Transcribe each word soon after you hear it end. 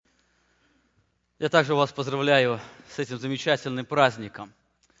Я также вас поздравляю с этим замечательным праздником.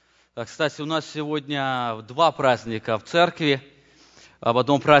 Кстати, у нас сегодня два праздника в церкви. Об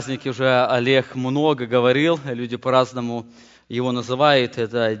одном празднике уже Олег много говорил, люди по-разному его называют.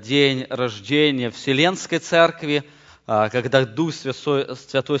 Это день рождения Вселенской Церкви, когда Дух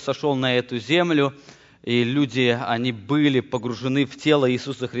Святой сошел на эту землю, и люди, они были погружены в тело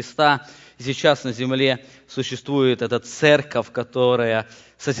Иисуса Христа. И сейчас на земле существует эта церковь, которая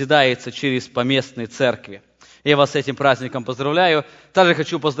созидается через поместные церкви. Я вас с этим праздником поздравляю. Также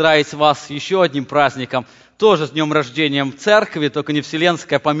хочу поздравить вас с еще одним праздником, тоже с днем рождения церкви, только не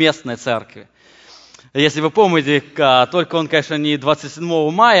Вселенской, а поместной церкви. Если вы помните, только он, конечно, не 27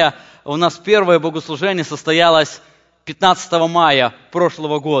 мая, у нас первое богослужение состоялось 15 мая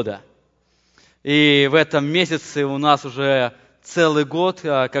прошлого года. И в этом месяце у нас уже целый год,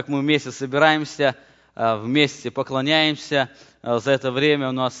 как мы вместе собираемся, вместе поклоняемся. За это время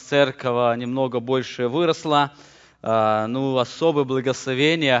у нас церковь немного больше выросла. Особое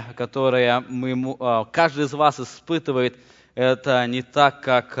благословение, которое каждый из вас испытывает, это не так,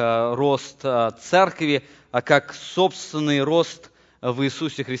 как рост церкви, а как собственный рост в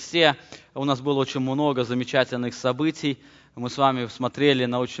Иисусе Христе. У нас было очень много замечательных событий. Мы с вами смотрели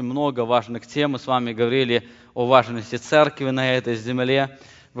на очень много важных тем. Мы с вами говорили о важности церкви на этой земле.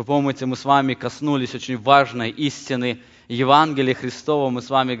 Вы помните, мы с вами коснулись очень важной истины Евангелия Христова. Мы с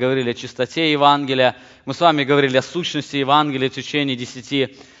вами говорили о чистоте Евангелия. Мы с вами говорили о сущности Евангелия в течение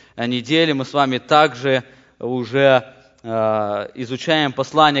 10 недель. Мы с вами также уже изучаем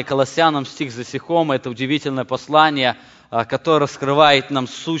послание Колоссянам стих за стихом. Это удивительное послание, которое раскрывает нам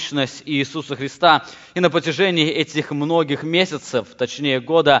сущность Иисуса Христа. И на протяжении этих многих месяцев, точнее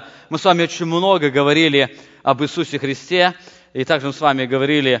года, мы с вами очень много говорили об Иисусе Христе. И также мы с вами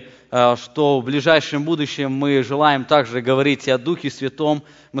говорили, что в ближайшем будущем мы желаем также говорить и о Духе Святом.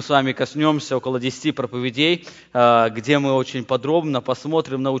 Мы с вами коснемся около 10 проповедей, где мы очень подробно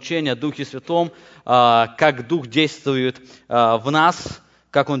посмотрим на учение о Духе Святом, как Дух действует в нас,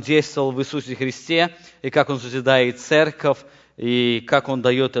 как Он действовал в Иисусе Христе, и как Он созидает церковь, и как Он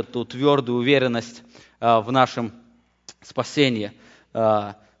дает эту твердую уверенность в нашем спасении.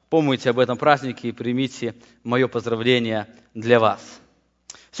 Помните об этом празднике и примите мое поздравление для вас.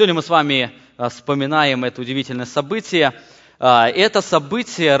 Сегодня мы с вами вспоминаем это удивительное событие. Это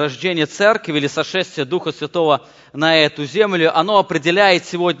событие рождения церкви или сошествия Духа Святого на эту землю, оно определяет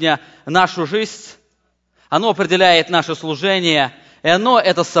сегодня нашу жизнь, оно определяет наше служение, и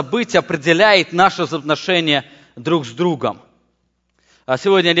это событие, определяет наши взаимоотношения друг с другом.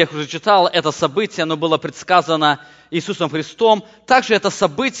 Сегодня Олег уже читал, это событие, оно было предсказано Иисусом Христом. Также это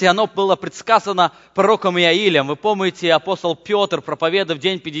событие, оно было предсказано пророком Иаилем. Вы помните, апостол Петр, проповедуя в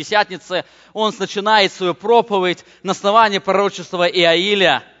день Пятидесятницы, он начинает свою проповедь на основании пророчества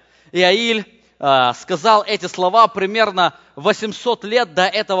Иаиля. Иаиль сказал эти слова примерно 800 лет до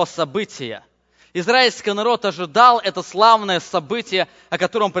этого события. Израильский народ ожидал это славное событие, о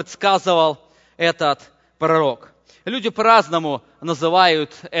котором предсказывал этот пророк. Люди по-разному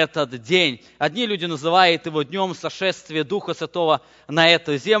называют этот день. Одни люди называют его днем сошествия Духа Святого на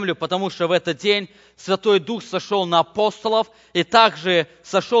эту землю, потому что в этот день Святой Дух сошел на апостолов и также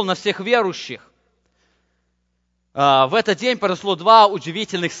сошел на всех верующих. В этот день произошло два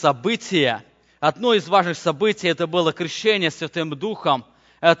удивительных события. Одно из важных событий – это было крещение Святым Духом.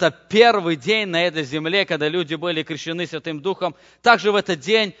 Это первый день на этой земле, когда люди были крещены Святым Духом. Также в этот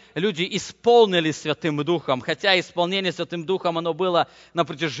день люди исполнились Святым Духом. Хотя исполнение Святым Духом оно было на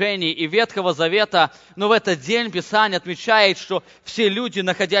протяжении и Ветхого Завета, но в этот день Писание отмечает, что все люди,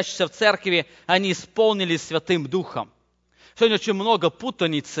 находящиеся в церкви, они исполнились Святым Духом. Сегодня очень много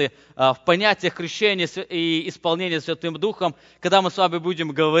путаницы в понятиях крещения и исполнения Святым Духом. Когда мы с вами будем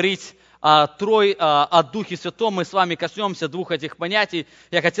говорить о Духе Святом, мы с вами коснемся двух этих понятий.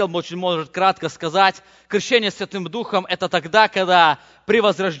 Я хотел бы очень, может, кратко сказать. Крещение Святым Духом – это тогда, когда при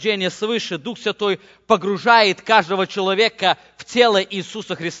возрождении свыше Дух Святой погружает каждого человека в тело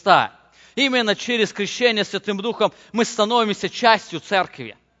Иисуса Христа. Именно через крещение Святым Духом мы становимся частью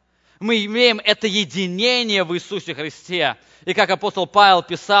церкви. Мы имеем это единение в Иисусе Христе. И как апостол Павел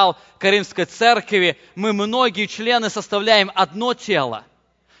писал Коринфской церкви, мы многие члены составляем одно тело.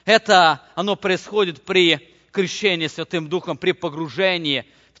 Это оно происходит при крещении Святым Духом, при погружении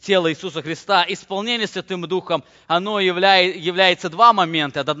в тело Иисуса Христа. Исполнение Святым Духом, оно является два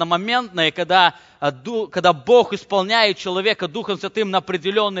момента. Это одномоментное, когда Бог исполняет человека Духом Святым на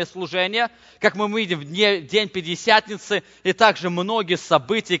определенное служение, как мы видим в день Пятидесятницы, и также многие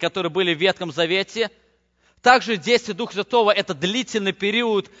события, которые были в Ветхом Завете. Также действие Духа Святого – это длительный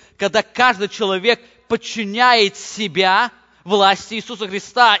период, когда каждый человек подчиняет себя власти Иисуса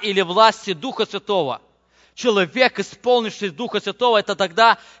Христа или власти Духа Святого. Человек, исполнившийся Духа Святого, это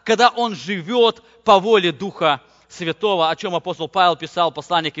тогда, когда он живет по воле Духа Святого, о чем апостол Павел писал в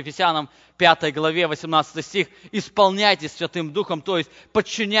послании к Ефесянам 5 главе 18 стих. «Исполняйтесь Святым Духом», то есть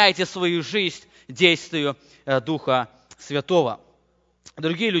подчиняйте свою жизнь действию Духа Святого.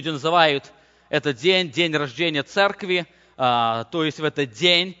 Другие люди называют этот день, день рождения церкви, то есть в этот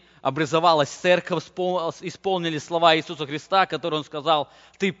день образовалась церковь, исполнили слова Иисуса Христа, которые Он сказал: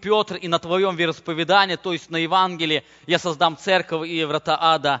 «Ты, Петр, и на твоем вероисповедании, то есть на Евангелии, я создам церковь, и врата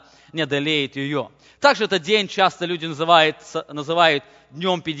ада не одолеют ее». Также этот день часто люди называют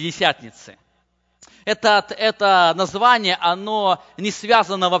Днем Пятидесятницы. Это название, оно не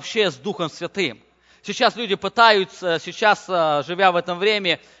связано вообще с Духом Святым. Сейчас люди пытаются, живя в этом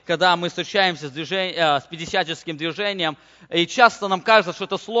время, когда мы встречаемся с пятидесятническим движением, и часто нам кажется, что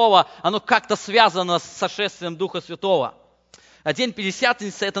это слово, оно как-то связано с сошествием Духа Святого. А День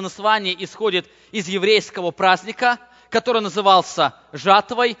Пятидесятницы, это название исходит из еврейского праздника, который назывался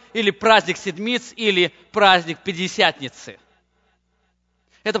жатвой, или праздник Седмиц, или праздник Пятидесятницы.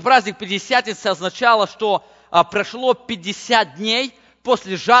 Это праздник Пятидесятницы означало, что прошло 50 дней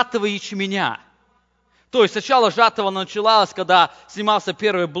после жатвы ячменя. То есть сначала жатва началась, когда снимался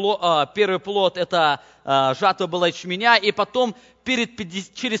первый плод, это жатва была ячменя, и потом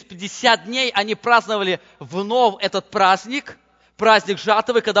через 50 дней они праздновали вновь этот праздник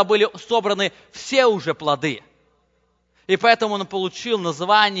жатвы, когда были собраны все уже плоды. И поэтому он получил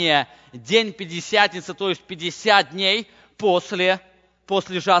название День Пятидесятницы, то есть 50 дней после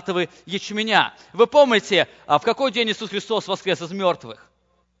жатвы ячменя. Вы помните, в какой день Иисус Христос воскрес из мертвых?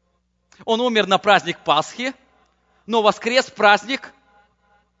 Он умер на праздник Пасхи, но воскрес в праздник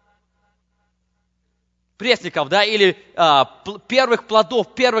пресников, или первых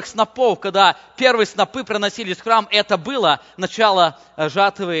плодов, первых снопов, когда первые снопы приносились в храм. Это было начало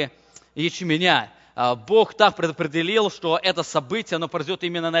жатвы ячменя. Бог так предопределил, что это событие, оно произойдет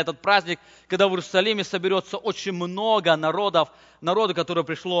именно на этот праздник, когда в Иерусалиме соберется очень много народу, которое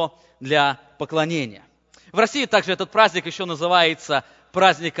пришло для поклонения. В России также этот праздник еще называется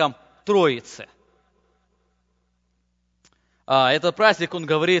праздником Троице. Этот праздник, он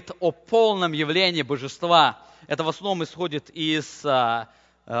говорит о полном явлении божества. Это в основном исходит из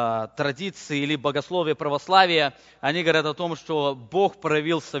традиции или богословия православия. Они говорят о том, что Бог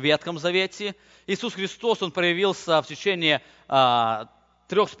проявился в Ветхом Завете. Иисус Христос, Он проявился в течение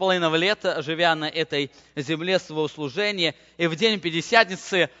 3,5 лет, живя на этой земле своего служения. И в день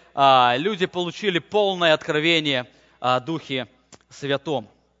Пятидесятницы люди получили полное откровение о Духе Святом.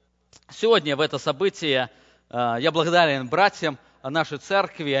 Сегодня в это событие я благодарен братьям нашей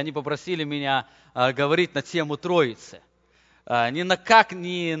церкви. Они попросили меня говорить на тему Троицы. Не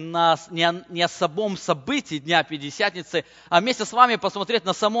о самом событии Дня Пятидесятницы, а вместе с вами посмотреть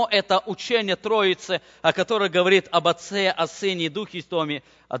на само это учение Троицы, которое говорит об Отце, о Сыне и Духе Святом.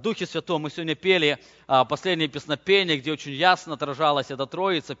 О Духе Святом мы сегодня пели последнее песнопение, где очень ясно отражалась эта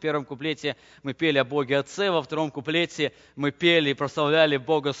Троица. В первом куплете мы пели о Боге Отце, во втором куплете мы пели и прославляли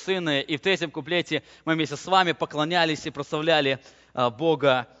Бога Сына, и в третьем куплете мы вместе с вами поклонялись и прославляли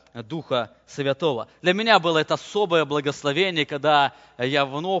Бога Духа Святого. Для меня было это особое благословение, когда я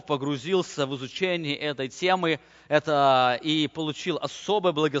вновь погрузился в изучение этой темы и получил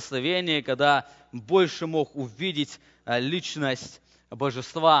особое благословение, когда больше мог увидеть личность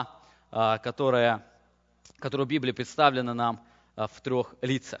Божества, которая в Библии представлена нам в 3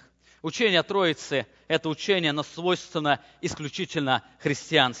 лицах. Учение о Троице – это учение, оно свойственно исключительно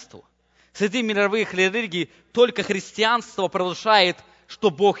христианству. Среди мировых религий только христианство провозглашает, что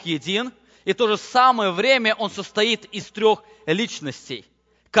Бог един, и в то же самое время Он состоит из 3 личностей.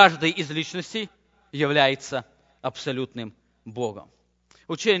 Каждая из личностей является абсолютным Богом.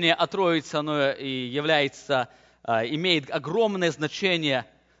 Учение о Троице, оно имеет огромное значение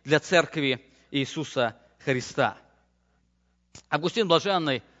для церкви Иисуса Христа. Августин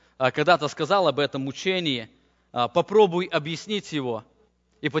Блаженный когда-то сказал об этом учении: попробуй объяснить его,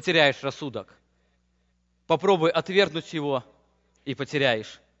 и потеряешь рассудок. Попробуй отвергнуть его, и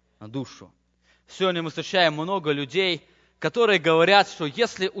потеряешь душу. Сегодня мы встречаем много людей, которые говорят, что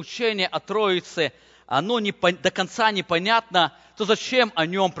если учение о Троице, оно до конца непонятно, то зачем о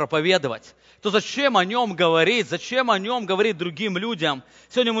нем проповедовать? То зачем о нем говорить? Зачем о нем говорить другим людям?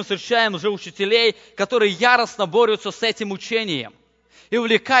 Сегодня мы встречаем уже учителей, которые яростно борются с этим учением. И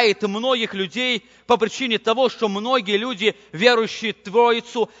увлекает многих людей по причине того, что многие люди, верующие в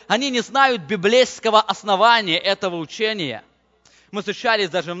Троицу, они не знают библейского основания этого учения. Мы встречались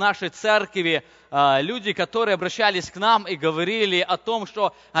даже в нашей церкви, люди, которые обращались к нам и говорили о том,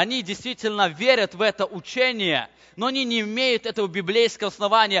 что они действительно верят в это учение, но они не имеют этого библейского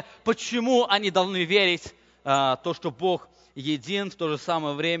основания, почему они должны верить в то, что Бог един, в то же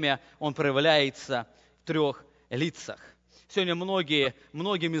самое время Он проявляется в трех лицах. Сегодня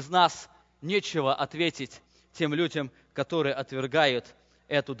многим из нас нечего ответить тем людям, которые отвергают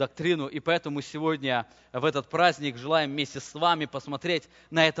эту доктрину. И поэтому сегодня в этот праздник желаем вместе с вами посмотреть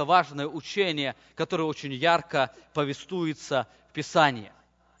на это важное учение, которое очень ярко повествуется в Писании.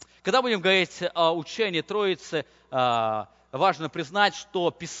 Когда будем говорить о учении Троицы, важно признать,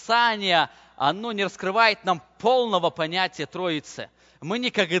 что Писание, оно не раскрывает нам полного понятия Троицы. Мы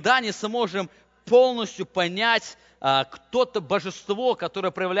никогда не сможем полностью понять кто-то божество,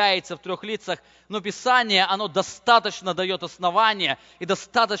 которое проявляется в трех лицах, но Писание, оно достаточно дает основания и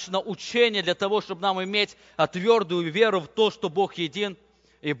достаточно учения для того, чтобы нам иметь твердую веру в то, что Бог един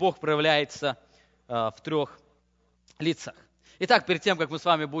и Бог проявляется в трех лицах. Итак, перед тем, как мы с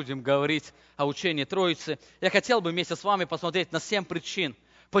вами будем говорить о учении Троицы, я хотел бы вместе с вами посмотреть на 7 причин,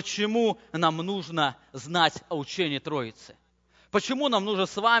 почему нам нужно знать о учении Троицы. Почему нам нужно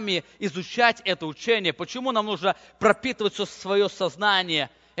с вами изучать это учение? Почему нам нужно пропитывать свое сознание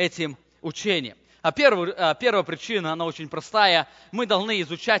этим учением? Первая причина, она очень простая. Мы должны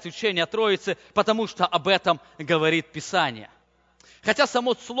изучать учение о Троице, потому что об этом говорит Писание. Хотя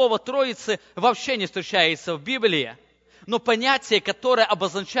само слово Троицы вообще не встречается в Библии, но понятие, которое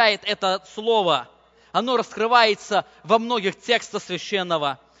обозначает это слово, оно раскрывается во многих текстах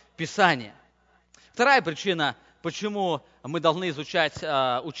Священного Писания. Вторая причина, почему мы должны изучать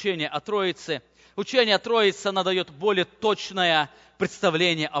учение о Троице. Учение о Троице, оно дает более точное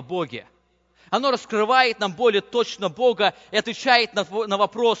представление о Боге. Оно раскрывает нам более точно Бога и отвечает на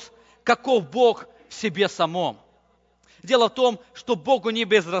вопрос, каков Бог в себе самом. Дело в том, что Богу не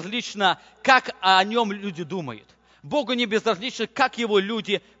безразлично, как о нем люди думают. Богу не безразлично, как его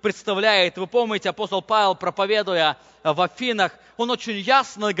люди представляют. Вы помните, апостол Павел, проповедуя в Афинах, он очень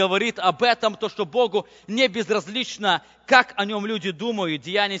ясно говорит об этом, то, что Богу не безразлично, как о нем люди думают.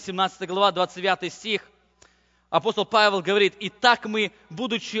 Деяния 17 глава, 29 стих. Апостол Павел говорит: «Итак мы,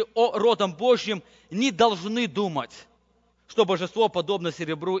 будучи родом Божьим, не должны думать, что божество подобно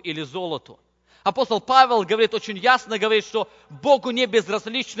серебру или золоту». Апостол Павел говорит, очень ясно говорит, что Богу не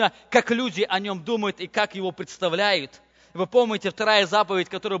безразлично, как люди о нем думают и как его представляют. Вы помните, вторая заповедь,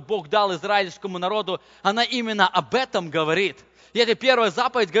 которую Бог дал израильскому народу, она именно об этом говорит. И эта первая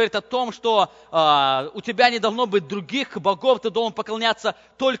заповедь говорит о том, что у тебя не должно быть других богов, ты должен поклоняться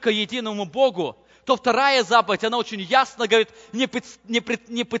только единому Богу. То вторая заповедь, она очень ясно говорит,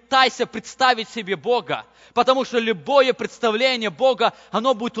 не пытайся представить себе Бога, потому что любое представление Бога,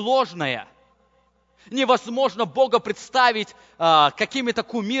 оно будет ложное. Невозможно Бога представить какими-то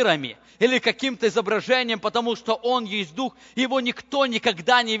кумирами или каким-то изображением, потому что Он есть Дух, Его никто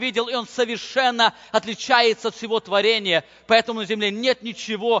никогда не видел, и Он совершенно отличается от всего творения. Поэтому на земле нет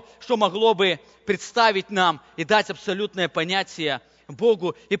ничего, что могло бы представить нам и дать абсолютное понятие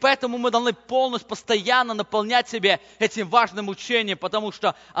Богу. И поэтому мы должны полностью, постоянно наполнять себя этим важным учением, потому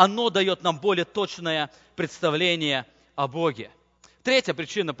что оно дает нам более точное представление о Боге. Третья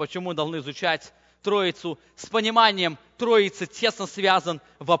причина, почему мы должны изучать Троицу. С пониманием Троицы тесно связан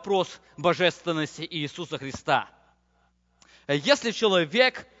вопрос божественности Иисуса Христа. Если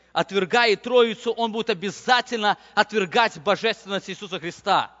человек отвергает Троицу, он будет обязательно отвергать божественность Иисуса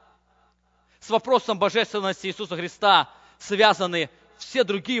Христа. С вопросом божественности Иисуса Христа связаны все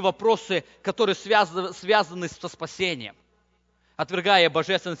другие вопросы, которые связаны со спасением. Отвергая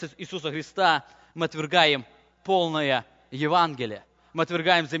божественность Иисуса Христа, мы отвергаем полное Евангелие. Мы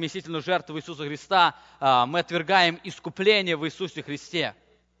отвергаем заместительную жертву Иисуса Христа, мы отвергаем искупление в Иисусе Христе.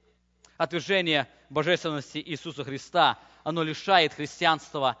 Отвержение божественности Иисуса Христа, оно лишает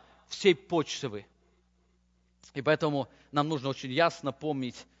христианства всей почвы. И поэтому нам нужно очень ясно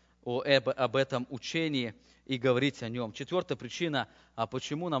помнить об этом учении и говорить о нем. Четвертая причина,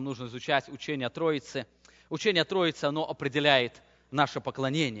 почему нам нужно изучать учение о Троице. Учение о Троице, оно определяет наше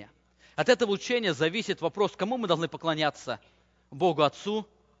поклонение. От этого учения зависит вопрос, кому мы должны поклоняться. Богу Отцу,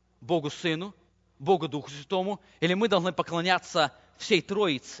 Богу Сыну, Богу Духу Святому, или мы должны поклоняться всей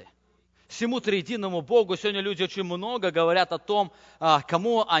Троице. Всему триединому Богу сегодня люди очень много говорят о том,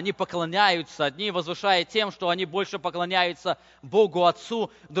 кому они поклоняются. Одни возвышают тем, что они больше поклоняются Богу Отцу,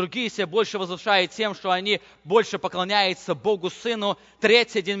 другие себе больше возвышают тем, что они больше поклоняются Богу Сыну.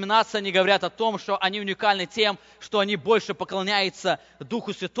 Третья деноминация, они говорят о том, что они уникальны тем, что они больше поклоняются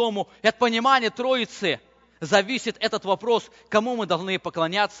Духу Святому. И от понимания Троицы зависит этот вопрос, кому мы должны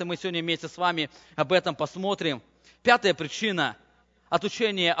поклоняться. Мы сегодня вместе с вами об этом посмотрим. Пятая причина,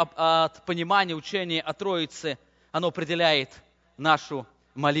 от понимания учения о Троице, оно определяет нашу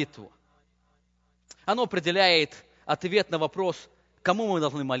молитву. Оно определяет ответ на вопрос, кому мы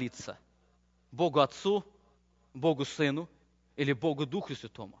должны молиться. Богу Отцу, Богу Сыну или Богу Духу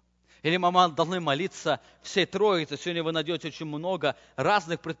Святому. Или мы должны молиться всей Троице. Сегодня вы найдете очень много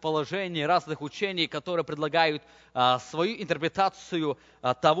разных предположений, разных учений, которые предлагают свою интерпретацию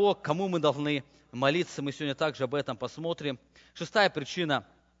того, кому мы должны молиться. Мы сегодня также об этом посмотрим. Шестая причина,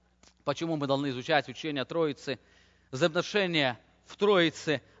 почему мы должны изучать учение о Троице. Взаимоотношения в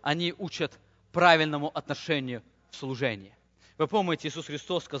Троице, они учат правильному отношению в служении. Вы помните, Иисус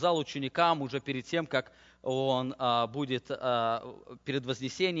Христос сказал ученикам уже перед тем, как Он будет перед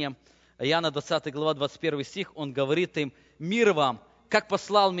вознесением, Иоанна 20 глава 21 стих, Он говорит им: «Мир вам, как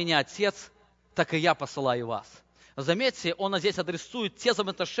послал меня Отец, так и я посылаю вас». Заметьте, Он здесь адресует те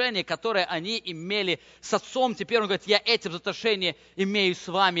взаимоотношения, которые они имели с Отцом. Теперь Он говорит: «Я эти взаимоотношения имею с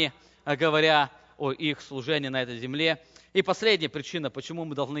вами», говоря о их служении на этой земле. И последняя причина, почему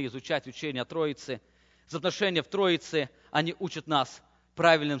мы должны изучать учение о Троице. Взаимоотношения в Троице, они учат нас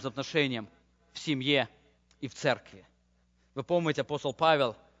правильным взаимоотношениям в семье и в церкви. Вы помните, апостол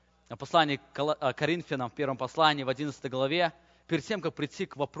Павел, послание к Коринфянам, в первом послании, в 11 главе, перед тем, как прийти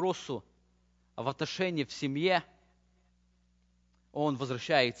к вопросу в отношении в семье, он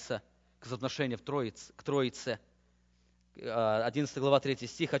возвращается к взаимоотношениям к Троице. 11 глава, 3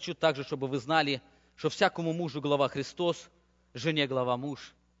 стих. «Хочу также, чтобы вы знали, что всякому мужу глава Христос, жене глава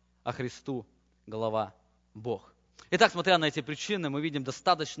муж, а Христу глава Бог». Итак, смотря на эти причины, мы видим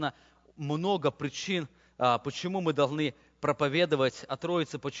достаточно много причин, почему мы должны проповедовать о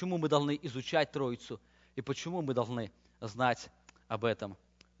Троице, почему мы должны изучать Троицу и почему мы должны знать об этом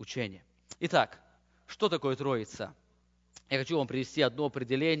учении. Итак, что такое Троица? Я хочу вам привести одно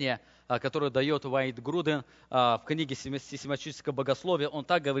определение, которое дает Уайт Груден в книге «Систематическое богословие». Он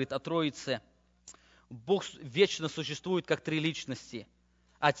так говорит о Троице. Бог вечно существует как три личности: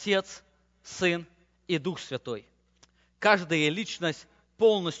 Отец, Сын и Дух Святой. Каждая личность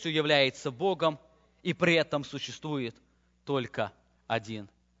полностью является Богом, и при этом существует только один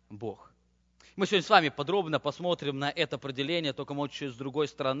Бог. Мы сегодня с вами подробно посмотрим на это определение, только, может, чуть с другой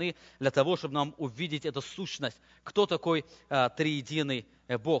стороны, для того, чтобы нам увидеть эту сущность, кто такой триединый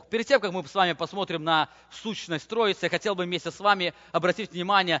Бог. Перед тем, как мы с вами посмотрим на сущность Троицы, я хотел бы вместе с вами обратить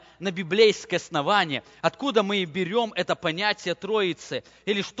внимание на библейское основание. Откуда мы берем это понятие Троицы?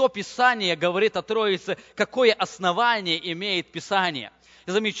 Или что Писание говорит о Троице? Какое основание имеет Писание?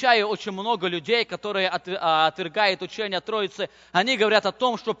 Я замечаю очень много людей, которые отвергают учение о Троице. Они говорят о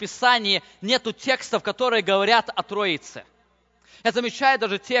том, что в Писании нету текстов, которые говорят о Троице. Я замечаю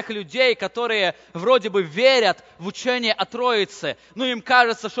даже тех людей, которые вроде бы верят в учение о Троице, но им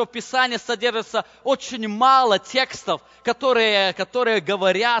кажется, что в Писании содержится очень мало текстов, которые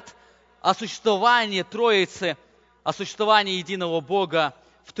говорят о существовании Троицы, о существовании единого Бога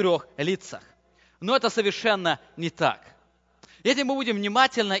в трех лицах. Но это совершенно не так. Если мы будем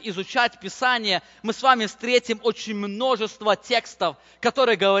внимательно изучать Писание, мы с вами встретим очень множество текстов,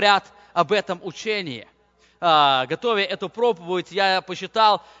 которые говорят об этом учении. Готовя эту проповедь, я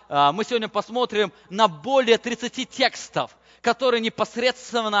посчитал, мы сегодня посмотрим на более 30 текстов, которые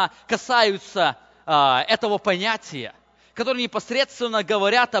непосредственно касаются этого понятия, которые непосредственно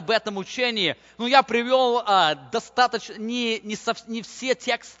говорят об этом учении. Но я привел достаточно не все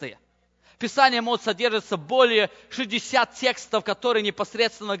тексты. Писание может содержаться более 60 текстов, которые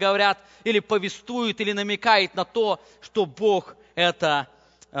непосредственно говорят или повествуют, или намекают на то, что Бог – это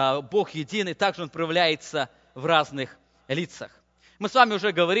Бог един, и также Он проявляется в разных лицах. Мы с вами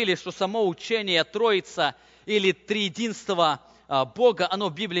уже говорили, что само учение Троица или триединство Бога, оно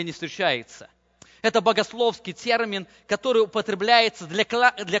в Библии не встречается. Это богословский термин, который употребляется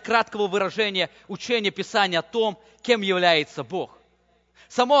для краткого выражения учения Писания о том, кем является Бог.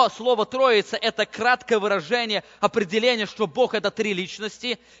 Само слово «троица» – это краткое выражение, определение, что Бог – это три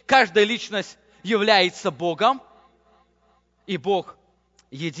личности. Каждая личность является Богом, и Бог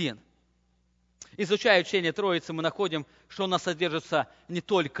един. Изучая учение Троицы, мы находим, что оно содержится не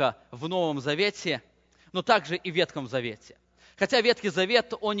только в Новом Завете, но также и в Ветхом Завете. Хотя Ветхий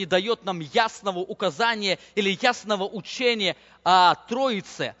Завет, он не дает нам ясного указания или ясного учения о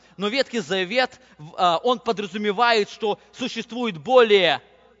Троице, но Ветхий Завет, он подразумевает, что Бог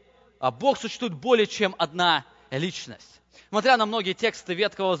существует более чем одна личность. Смотря на многие тексты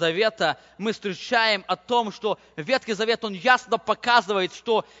Ветхого Завета, мы встречаем о том, что Ветхий Завет, он ясно показывает,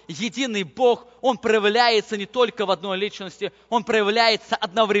 что единый Бог, он проявляется не только в одной личности, он проявляется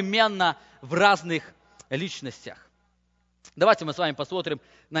одновременно в разных личностях. Давайте мы с вами посмотрим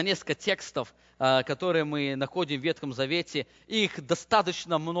на несколько текстов, которые мы находим в Ветхом Завете. Их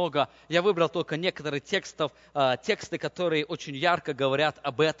достаточно много. Я выбрал только некоторые тексты, которые очень ярко говорят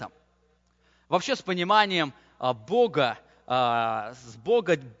об этом. Вообще с пониманием Бога, с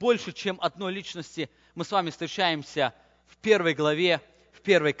Бога больше, чем одной личности, мы с вами встречаемся в первой главе, в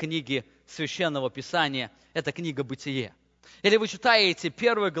первой книге Священного Писания. Это книга «Бытие». Если вы читаете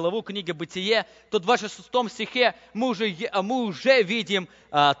первую главу книги «Бытие», то в 26 стихе мы уже видим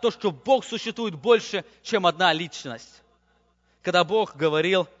то, что Бог существует больше, чем одна личность. Когда Бог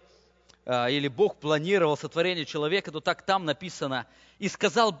говорил, или Бог планировал сотворение человека, то так там написано: «И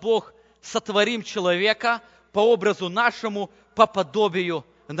сказал Бог, сотворим человека по образу нашему, по подобию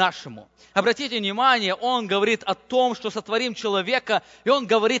нашему». Обратите внимание, Он говорит о том, что сотворим человека, и Он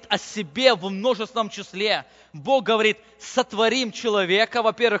говорит о себе в множественном числе. Бог говорит, сотворим человека,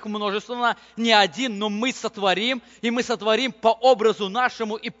 во-первых, множественно, не один, но мы сотворим, и мы сотворим по образу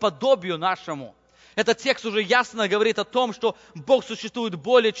нашему и подобию нашему. Этот текст уже ясно говорит о том, что Бог существует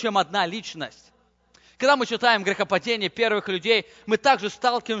более, чем одна личность. Когда мы читаем грехопадение первых людей, мы также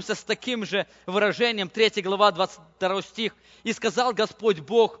сталкиваемся с таким же выражением, 3 глава, 22 стих. «И сказал Господь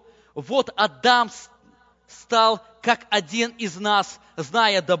Бог, вот Адам стал как один из нас,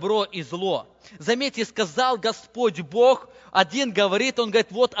 зная добро и зло». Заметьте, сказал Господь Бог, один говорит, он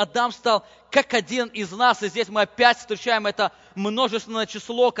говорит, вот Адам стал как один из нас. И здесь мы опять встречаем это множественное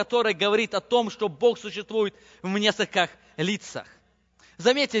число, которое говорит о том, что Бог существует в нескольких лицах.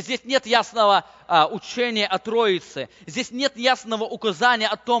 Заметьте, здесь нет ясного учения о Троице. Здесь нет ясного указания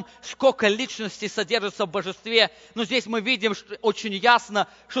о том, сколько личностей содержится в божестве. Но здесь мы видим очень ясно,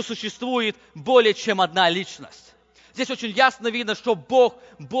 что существует более чем одна личность. Здесь очень ясно видно, что Бог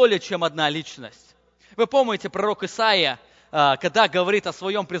более чем одна личность. Вы помните, пророк Исаия, когда говорит о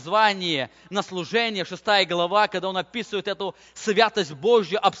своем призвании на служение, 6 глава, когда он описывает эту святость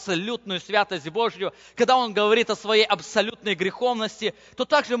Божью, абсолютную святость Божью, когда он говорит о своей абсолютной греховности, то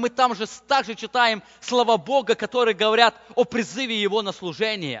также мы также читаем слова Бога, которые говорят о призыве Его на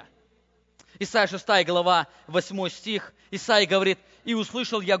служение. Исайя 6 глава, 8 стих, Исайя говорит, «И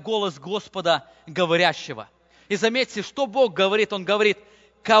услышал я голос Господа, говорящего». И заметьте, что Бог говорит. Он говорит,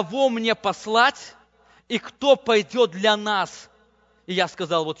 «Кого мне послать? И кто пойдет для нас?» И я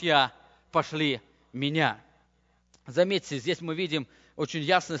сказал, вот я, пошли меня. Заметьте, здесь мы видим очень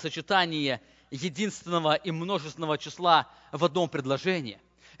ясное сочетание единственного и множественного числа в одном предложении.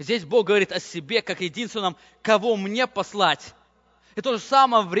 Здесь Бог говорит о себе как единственном, кого мне послать. И в то же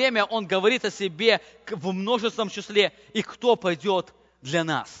самое время Он говорит о себе в множественном числе, и кто пойдет для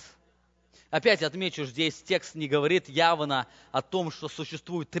нас. Опять отмечу, здесь текст не говорит явно о том, что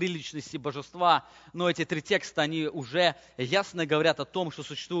существует три личности божества, но эти три текста, они уже ясно говорят о том, что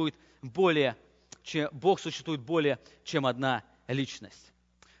Бог существует более, чем одна личность.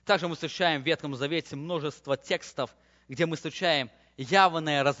 Также мы встречаем в Ветхом Завете множество текстов, где мы встречаем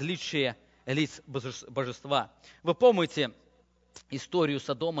явное различие лиц божества. Вы помните историю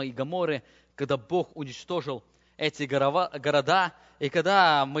Содома и Гоморры, когда Бог уничтожил эти города, и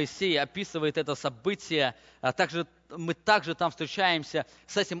когда Моисей описывает это событие, мы также там встречаемся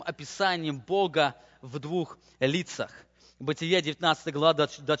с этим описанием Бога в двух лицах. Бытие 19 глава,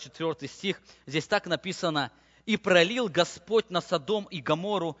 24 стих, здесь так написано: «И пролил Господь на Содом и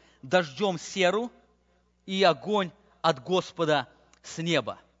Гоморру дождем серу и огонь от Господа с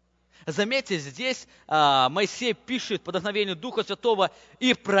неба». Заметьте, здесь Моисей пишет по вдохновению Духа Святого: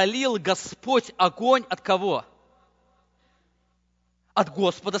 «И пролил Господь огонь» от кого? От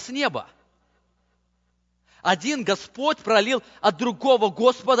Господа с неба. Один Господь пролил от другого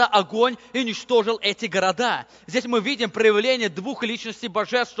Господа огонь и уничтожил эти города. Здесь мы видим проявление двух личностей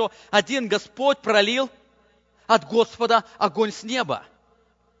божеств, что один Господь пролил от Господа огонь с неба.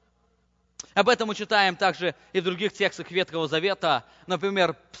 Об этом мы читаем также и в других текстах Ветхого Завета.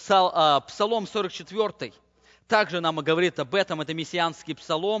 Например, Псалом 44. Также нам говорит об этом. Это мессианский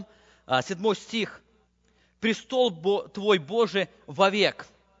псалом, 7 стих. «Престол Твой, Боже, вовек,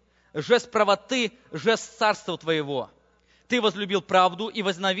 жест правоты, жест царства Твоего. Ты возлюбил правду и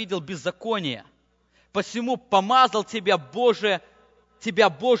возненавидел беззаконие. Посему помазал Тебя, Боже,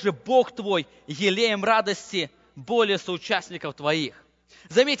 Бог Твой, елеем радости более соучастников Твоих».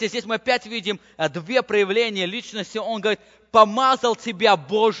 Заметьте, здесь мы опять видим две проявления личности. Он говорит: «Помазал Тебя,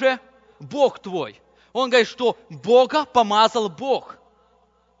 Боже, Бог Твой». Он говорит, что Бога помазал Бог.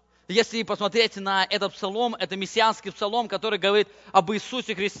 Если посмотреть на этот псалом, это мессианский псалом, который говорит об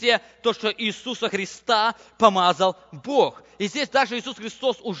Иисусе Христе, то, что Иисуса Христа помазал Бог. И здесь даже Иисус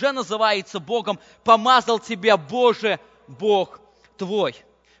Христос уже называется Богом: «Помазал Тебя, Боже, Бог Твой».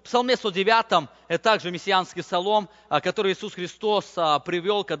 В Псалме 109, это также мессианский псалом, который Иисус Христос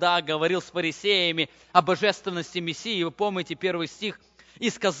привел, когда говорил с фарисеями о божественности Мессии. Вы помните первый стих. «И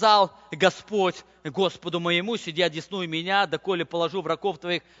сказал Господь Господу моему, сиди одесную меня, доколе положу врагов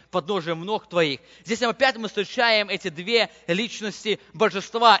твоих под ножем ног твоих». Здесь опять мы встречаем эти две личности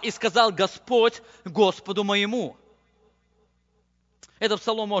божества. «И сказал Господь Господу моему». Этот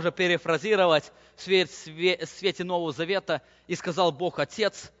псалом можно перефразировать в свете Нового Завета. «И сказал Бог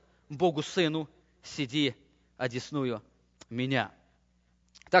Отец Богу Сыну, сиди одесную меня».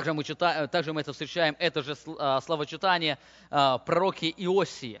 Также мы это встречаем, это же словочитание пророки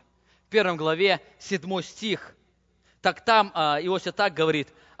Иосии. В 1 главе 7 стих. Так там Иосия так говорит: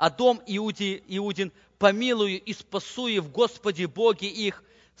 «А дом Иудин помилую и спасу их в Господе Боге их,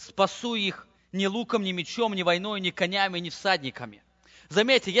 спасу их ни луком, ни мечом, ни войной, ни конями, ни всадниками».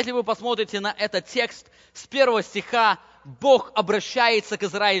 Заметьте, если вы посмотрите на этот текст, с 1 стиха Бог обращается к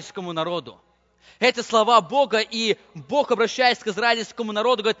израильскому народу. Эти слова Бога, и Бог, обращаясь к израильскому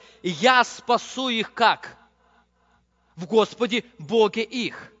народу, говорит: «Я спасу их как? В Господе Боге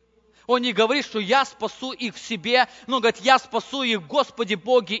их». Он не говорит, что я спасу их в себе, но говорит: я спасу их в Господе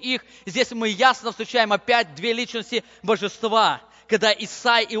Боге их. Здесь мы ясно встречаем опять две личности божества. Когда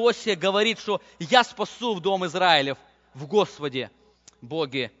Иосия говорит, что я спасу в дом Израилев в Господе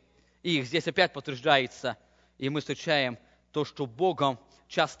Боге их. Здесь опять подтверждается, и мы встречаем то, что Богом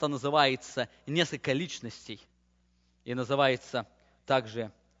часто называется несколько личностей и называется также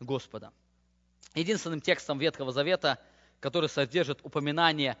Господом. Единственным текстом Ветхого Завета, который содержит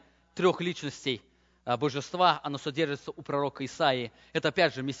упоминание трех личностей божества, оно содержится у пророка Исаии. Это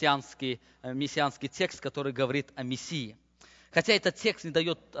опять же мессианский текст, который говорит о Мессии. Хотя этот текст не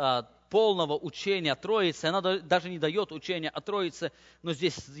дает полного учения о Троице, она даже не дает учения о Троице, но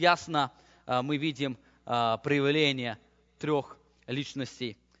здесь ясно мы видим проявление трех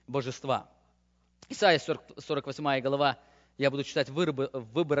личностей божества. Исайя 48 глава, я буду читать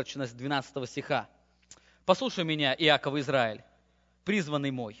выборочно с 12 стиха. «Послушай меня, Иаков Израиль,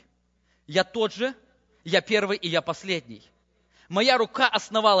 призванный мой. Я тот же, я первый и я последний. Моя рука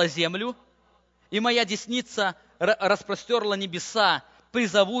основала землю, и моя десница распростерла небеса.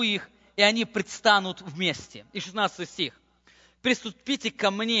 Призову их, и они предстанут вместе». И 16 стих. «Приступите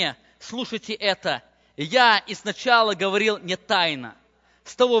ко мне, слушайте это. Я и сначала говорил не тайно.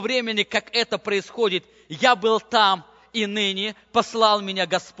 С того времени, как это происходит, я был там, и ныне послал меня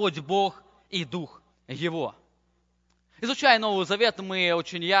Господь Бог и Дух Его». Изучая Новый Завет, мы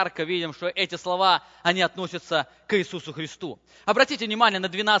очень ярко видим, что эти слова, они относятся к Иисусу Христу. Обратите внимание на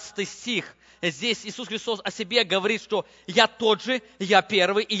 12 стих. Здесь Иисус Христос о себе говорит, что «я тот же, я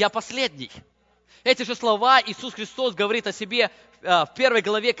первый и я последний». Эти же слова Иисус Христос говорит о себе в 1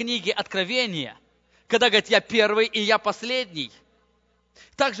 главе книги Откровения, когда говорит: «Я первый и я последний».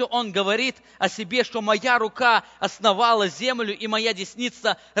 Также Он говорит о себе, что «моя рука основала землю, и моя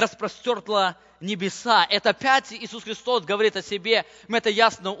десница распростерла небеса». Это опять Иисус Христос говорит о себе. Мы это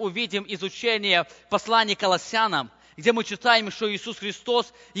ясно увидим из учения послания Колоссянам, где мы читаем, что Иисус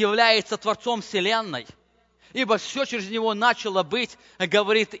Христос является Творцом Вселенной. Ибо все через Него начало быть,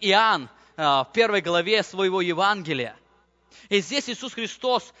 говорит Иоанн в 1 главе своего Евангелия. И здесь Иисус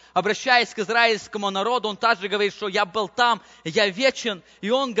Христос, обращаясь к израильскому народу, Он также говорит, что «я был там, я вечен». И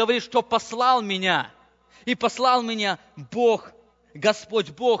Он говорит, что послал меня. И послал меня Бог,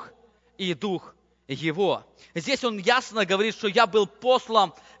 Господь Бог и Дух Его. Здесь Он ясно говорит, что «я был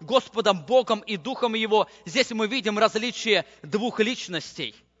послан Господом Богом и Духом Его». Здесь мы видим различие двух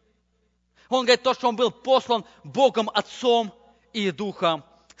личностей. Он говорит то, что Он был послан Богом Отцом и Духом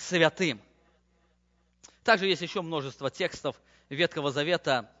Святым. Также есть еще множество текстов Ветхого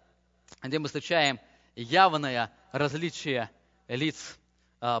Завета, где мы встречаем явное различие лиц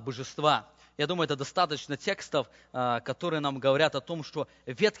божества. Я думаю, это достаточно текстов, которые нам говорят о том, что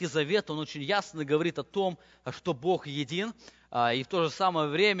Ветхий Завет, он очень ясно говорит о том, что Бог един, и в то же самое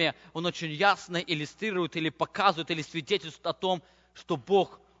время он очень ясно иллюстрирует или показывает, или свидетельствует о том, что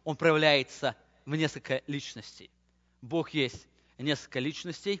Бог, он проявляется в несколько личностей. Бог есть несколько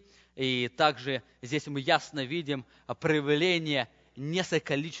личностей, и также здесь мы ясно видим проявление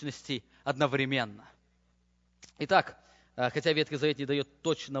несколько личностей одновременно. Итак, хотя Ветхий Завет не дает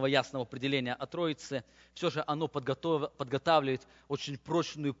точного, ясного определения о Троице, все же оно подготавливает очень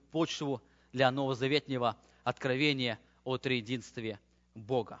прочную почву для новозаветнего откровения о триединстве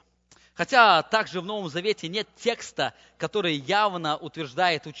Бога. Хотя также в Новом Завете нет текста, который явно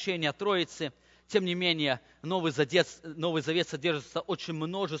утверждает учение о Троице, тем не менее, Новый Завет содержится очень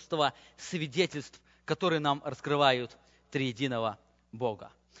множество свидетельств, которые нам раскрывают триединого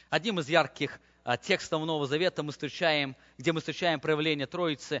Бога. Одним из ярких текстом Нового Завета где мы встречаем проявление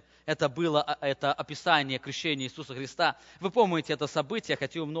Троицы, это описание крещения Иисуса Христа. Вы помните это событие,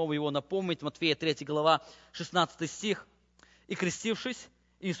 хочу вновь его напомнить. Матфея 3 глава, 16 стих. «И крестившись,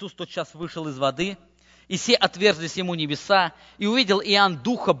 Иисус тотчас вышел из воды, и се отверзлись ему небеса, и увидел Иоанн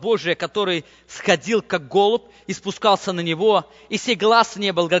Духа Божия, который сходил, как голубь, и спускался на него, и сей глас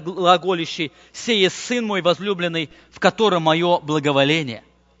неба глаголющий: сей есть Сын мой возлюбленный, в котором мое благоволение».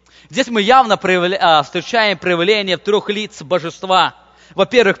 Здесь мы явно встречаем проявление трех лиц Божества.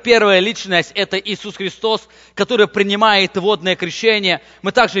 Во-первых, первая личность – это Иисус Христос, который принимает водное крещение.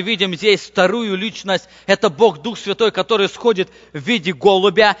 Мы также видим здесь вторую личность – это Бог Дух Святой, который сходит в виде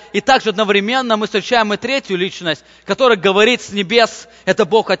голубя. И также одновременно мы встречаем и третью личность, которая говорит с небес – это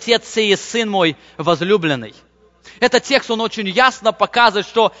Бог Отец, сей есть Сын мой возлюбленный. Этот текст, он очень ясно показывает,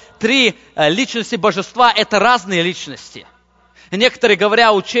 что три личности Божества – это разные личности. Некоторые,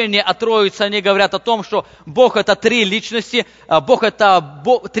 говоря учение о Троице, они говорят о том, что Бог – это три личности, Бог – это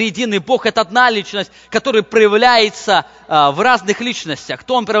триединый Бог – это одна личность, которая проявляется в разных личностях.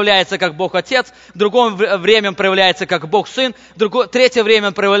 То Он проявляется как Бог Отец, в другое время проявляется как Бог Сын, в третье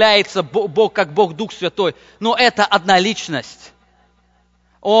время проявляется Бог как Бог Дух Святой. Но это одна личность.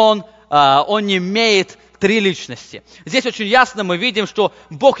 Он не имеет три личности. Здесь очень ясно мы видим, что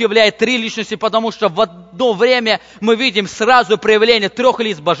Бог являет три личности, потому что в одно время мы видим сразу проявление трех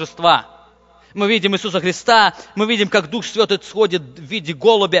лиц Божества. Мы видим Иисуса Христа, мы видим, как Дух Святой сходит в виде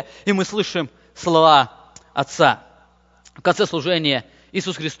голубя, и мы слышим слова Отца. В конце служения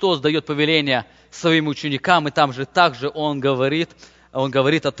Иисус Христос дает повеление своим ученикам, и там же также Он говорит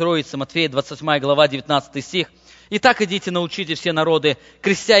о Троице, Матфея 28 глава, 19 стих. «Итак, идите, научите все народы,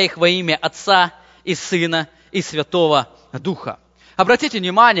 крестя их во имя Отца и Сына, и Святого Духа». Обратите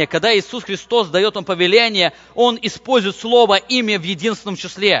внимание, когда Иисус Христос дает им повеление, Он использует слово «имя» в единственном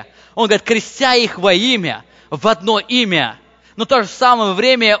числе. Он говорит, крестя их во имя, в одно имя. Но в то же самое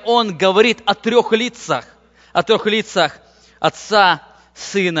время Он говорит о трех лицах Отца,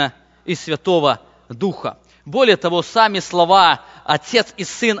 Сына и Святого Духа. Более того, сами слова «Отец» и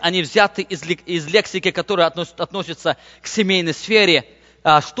 «Сын», они взяты из лексики, которая относится к семейной сфере.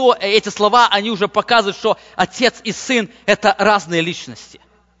 Что эти слова, они уже показывают, что Отец и Сын – это разные личности.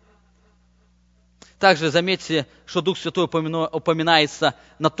 Также заметьте, что Дух Святой упоминается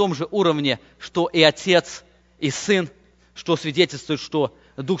на том же уровне, что и Отец, и Сын, что свидетельствует, что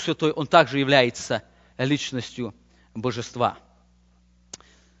Дух Святой, Он также является личностью Божества.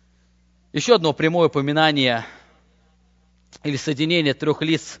 Еще одно прямое упоминание или соединение трех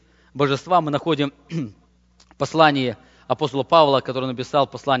лиц Божества мы находим в послании апостола Павла, который написал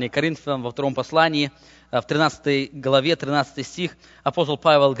послание Коринфянам, во втором послании, в 13 главе, 13 стих, апостол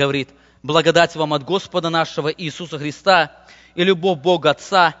Павел говорит: «Благодать вам от Господа нашего Иисуса Христа и любовь Бога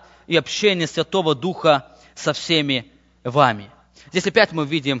Отца и общение Святого Духа со всеми вами». Здесь опять мы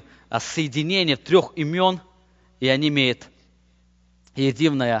видим соединение трех имен, и они имеют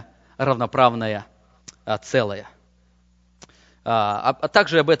единое, равноправное целое. А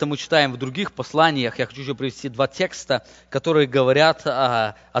также об этом мы читаем в других посланиях. Я хочу еще привести два текста, которые говорят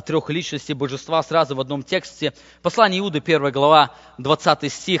о трех личностях Божества сразу в одном тексте. Послание Иуды, 1 глава,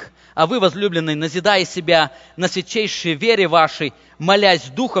 20 стих. «А вы, возлюбленные, назидая себя на святейшей вере вашей, молясь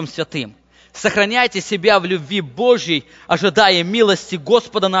Духом Святым, сохраняйте себя в любви Божьей, ожидая милости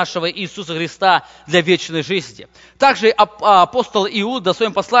Господа нашего Иисуса Христа для вечной жизни». Также апостол Иуда в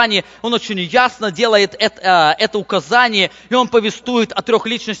своем послании, он очень ясно делает это указание, и он повествует о трех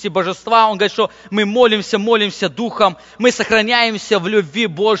личностях Божества. Он говорит, что мы молимся Духом, мы сохраняемся в любви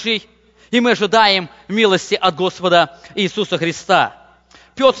Божьей, и мы ожидаем милости от Господа Иисуса Христа.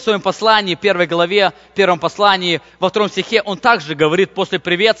 Петр в своем послании, 1 главе, 1 послании, во 2 стихе, он также говорит после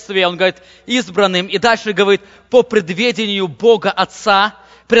приветствия, он говорит избранным, и дальше говорит, по предведению Бога Отца,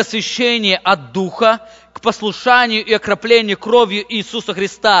 просвещение от Духа, к послушанию и окроплению кровью Иисуса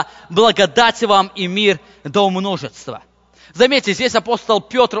Христа, благодать вам и мир до множества. Заметьте, здесь апостол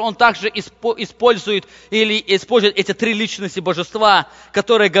Петр, он также использует эти три личности Божества,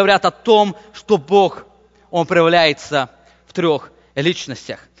 которые говорят о том, что Бог, Он проявляется в трех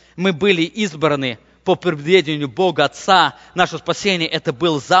личностях. Мы были избраны по предведению Бога Отца. Наше спасение – это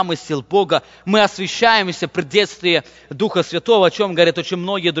был замысел Бога. Мы освящаемся при действии Духа Святого, о чем говорят очень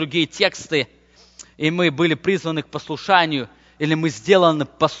многие другие тексты. И мы были призваны к послушанию, или мы сделаны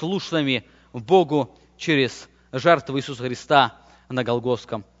послушными Богу через жертву Иисуса Христа на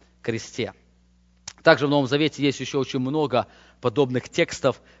Голгофском кресте. Также в Новом Завете есть еще очень много подобных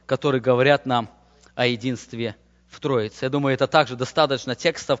текстов, которые говорят нам о единстве в Троице. Я думаю, это также достаточно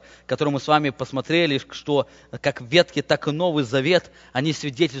текстов, которые мы с вами посмотрели, что как Ветхий, так и Новый Завет, они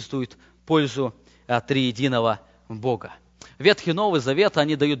свидетельствуют в пользу триединого Бога. Ветхий и Новый Завет,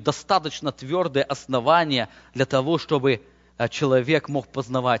 они дают достаточно твердые основания для того, чтобы человек мог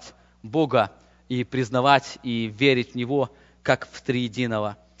познавать Бога и признавать и верить в Него, как в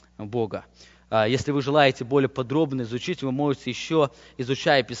триединого Бога. Если вы желаете более подробно изучить, вы можете еще,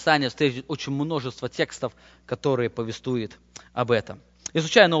 изучая Писание, встретить очень множество текстов, которые повествуют об этом.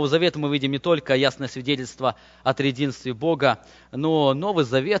 Изучая Новый Завет, мы видим не только ясное свидетельство о триединстве Бога, но Новый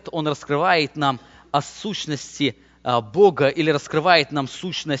Завет, он раскрывает нам о сущности Бога или раскрывает нам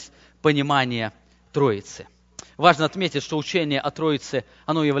сущность понимания Троицы. Важно отметить, что учение о Троице,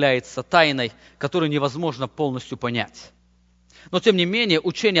 оно является тайной, которую невозможно полностью понять. Но, тем не менее,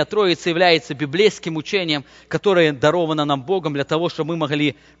 учение о Троице является библейским учением, которое даровано нам Богом для того, чтобы мы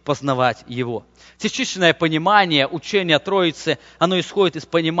могли познавать Его. Частичное понимание учения о Троице, оно исходит из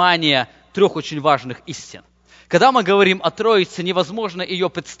понимания трех очень важных истин. Когда мы говорим о Троице, невозможно ее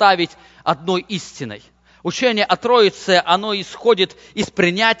представить одной истиной. Учение о Троице, оно исходит из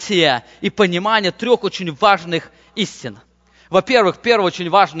принятия и понимания трех очень важных истин. Во-первых, первая очень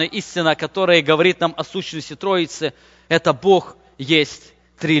важная истина, которая говорит нам о сущности Троицы, это Бог есть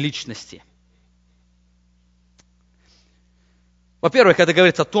три личности. Во-первых, это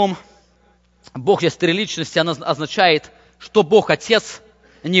говорится о том, Бог есть три личности, оно означает, что Бог Отец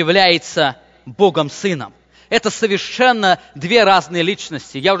не является Богом Сыном. Это совершенно две разные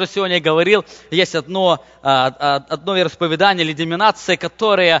личности. Я уже сегодня говорил, есть одно вероисповедание или деноминация,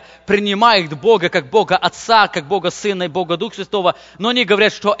 которая принимает Бога как Бога Отца, как Бога Сына и Бога Духа Святого, но они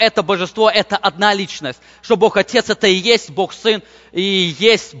говорят, что это божество, это одна личность, что Бог Отец это и есть Бог Сын и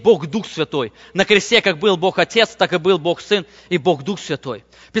есть Бог Дух Святой. На кресте как был Бог Отец, так и был Бог Сын и Бог Дух Святой.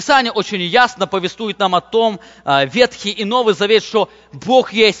 Писание очень ясно повествует нам о том, Ветхий и Новый Завет, что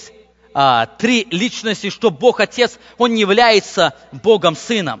Бог есть три личности, что Бог Отец, Он не является Богом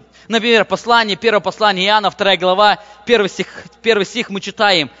Сыном. Например, первое послание Иоанна, 2 глава, 1 стих мы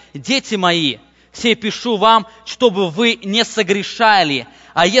читаем: «Дети мои, сей пишу вам, чтобы вы не согрешали,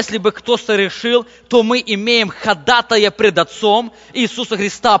 а если бы кто согрешил, то мы имеем ходатая пред Отцом Иисуса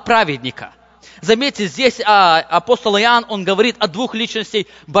Христа, праведника». Заметьте, здесь апостол Иоанн, он говорит о двух личностях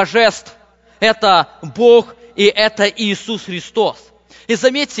божеств. Это Бог и это Иисус Христос. И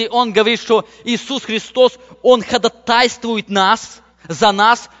заметьте, он говорит, что Иисус Христос, Он ходатайствует за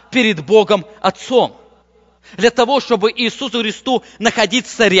нас перед Богом Отцом. Для того, чтобы Иисусу Христу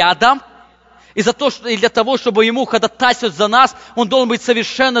находиться рядом, и для того, чтобы Ему ходатайствовать за нас, Он должен быть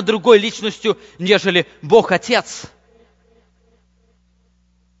совершенно другой личностью, нежели Бог Отец.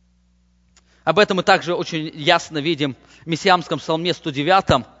 Об этом мы также очень ясно видим в Мессианском псалме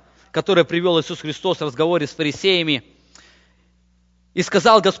 109, который привел Иисус Христос в разговоре с фарисеями. «И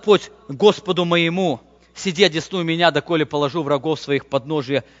сказал Господь Господу моему, сиди одесную меня, доколе положу врагов своих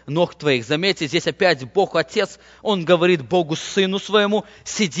подножия ног твоих». Заметьте, здесь опять Бог Отец, Он говорит Богу Сыну Своему,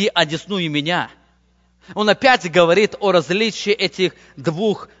 сиди одесную меня. Он опять говорит о различии этих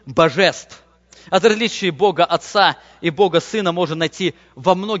двух божеств. От различия Бога Отца и Бога Сына можно найти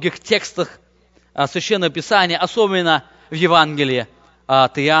во многих текстах Священного Писания, особенно в Евангелии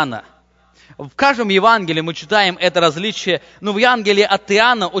от Иоанна. В каждом Евангелии мы читаем это различие, но в Евангелии от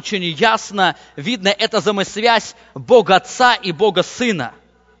Иоанна очень ясно видно эта взаимосвязь Бога Отца и Бога Сына.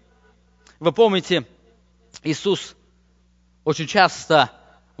 Вы помните, Иисус очень часто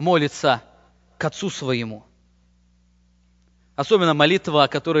молится к Отцу Своему. Особенно молитва,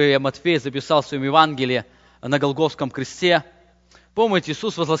 которую Матфей записал в своем Евангелии на Голгофском кресте. Помните,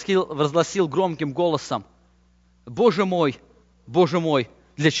 Иисус возгласил громким голосом: Боже мой,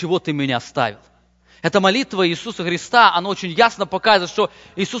 для чего Ты меня оставил?» Эта молитва Иисуса Христа, она очень ясно показывает, что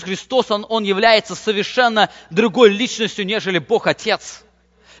Иисус Христос, Он является совершенно другой личностью, нежели Бог Отец.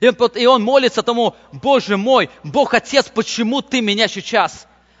 И Он молится тому: Боже мой, Бог Отец, почему Ты меня сейчас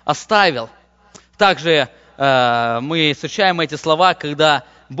оставил? Также мы встречаем эти слова, когда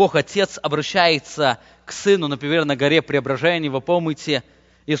Бог Отец обращается к Сыну, например, на горе Преображения. Вы помните,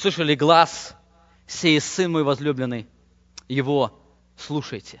 и слышали глас: «Сей Сын мой возлюбленный, Его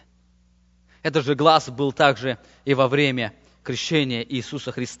слушайте». Этот же глас был также и во время крещения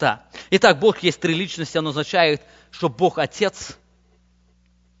Иисуса Христа. Итак, Бог есть три личности, оно означает, что Бог Отец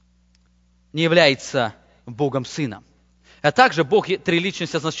не является Богом Сыном. А также Бог три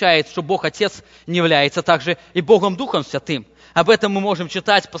личности означает, что Бог Отец не является также и Богом Духом Святым. Об этом мы можем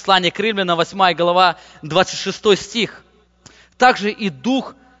читать в послании к Римлянам, 8 глава, 26 стих. «Также и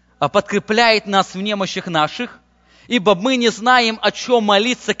Дух подкрепляет нас в немощах наших, Ибо мы не знаем, о чем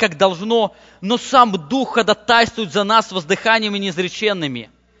молиться, как должно, но сам Дух ходатайствует за нас воздыханиями неизреченными.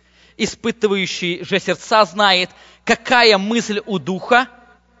 Испытывающий же сердца знает, какая мысль у Духа,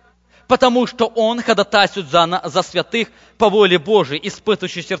 потому что Он ходатайствует за святых по воле Божией.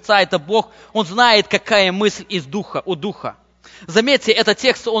 Испытывающий сердца – это Бог, Он знает, какая мысль у Духа. Заметьте, этот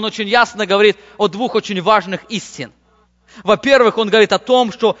текст, он очень ясно говорит о двух очень важных истин. Во-первых, он говорит о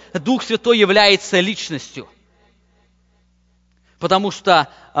том, что Дух Святой является личностью. Потому что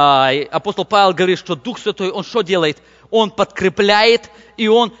апостол Павел говорит, что Дух Святой, Он что делает? Он подкрепляет и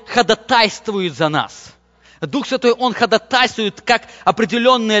Он ходатайствует за нас. Дух Святой, Он ходатайствует как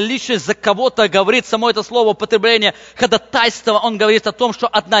определенная личность за кого-то, говорит само это слово употребление ходатайство. Он говорит о том, что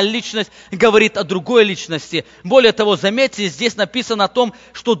одна личность говорит о другой личности. Более того, заметьте, здесь написано о том,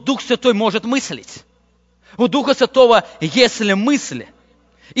 что Дух Святой может мыслить. У Духа Святого есть мысли.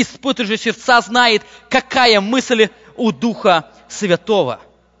 Испытывающий сердца знает, какая мысль у Духа Святого.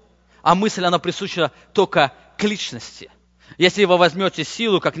 А мысль, она присуща только к личности. Если вы возьмете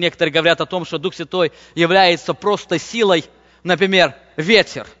силу, как некоторые говорят о том, что Дух Святой является просто силой, например,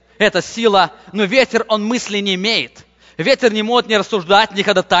 ветер. Это сила, но ветер, он мысли не имеет. Ветер не может ни рассуждать, ни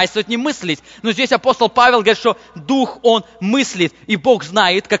ходатайствовать, ни мыслить. Но здесь апостол Павел говорит, что Дух, он мыслит, и Бог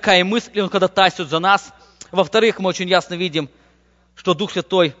знает, какая мысль, и Он ходатайствует за нас. Во-вторых, мы очень ясно видим, что Дух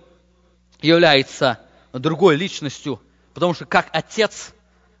Святой является другой личностью, потому что как Отец,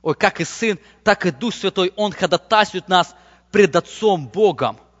 как и Сын, так и Дух Святой, Он ходатайствует нас пред Отцом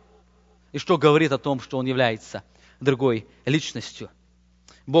Богом. И что говорит о том, что Он является другой личностью.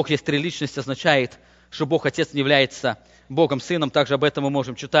 Бог есть три личности, означает, что Бог Отец не является Богом Сыном. Также об этом мы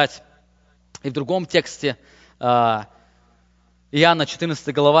можем читать и в другом тексте. Иоанна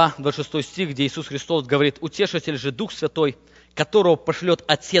 14 глава, 26 стих, где Иисус Христос говорит: «Утешитель же Дух Святой, которого пошлет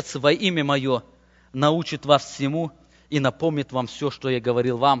Отец во имя Мое, научит вас всему и напомнит вам все, что я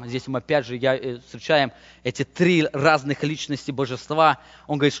говорил вам». Здесь мы опять же встречаем эти три разных личности Божества.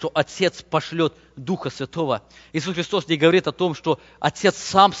 Он говорит, что Отец пошлет Духа Святого. Иисус Христос не говорит о том, что Отец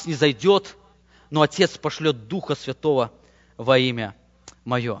сам снизойдет, но Отец пошлет Духа Святого во имя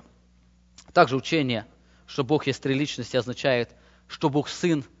Мое. Также учение, что Бог есть три личности, означает, что Бог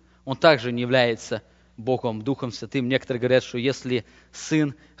Сын, Он также не является Богом, Духом Святым. Некоторые говорят, что если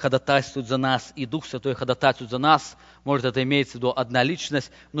Сын ходатайствует за нас и Дух Святой ходатайствует за нас, может, это имеется в виду одна личность,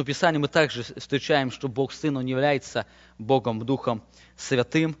 но в Писании мы также встречаем, что Бог Сын, Он является Богом, Духом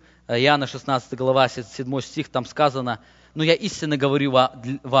Святым. Иоанна 16 глава, 7 стих, там сказано: «Но я истинно говорю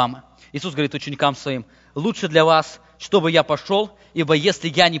вам». Иисус говорит ученикам Своим: «Лучше для вас, чтобы я пошел, ибо если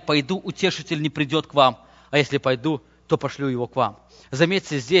я не пойду, Утешитель не придет к вам, а если пойду, то пошлю его к вам».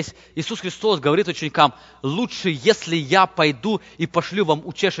 Заметьте, здесь Иисус Христос говорит ученикам: лучше, если я пойду и пошлю вам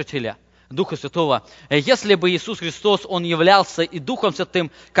Утешителя, Духа Святого. Если бы Иисус Христос, Он являлся и Духом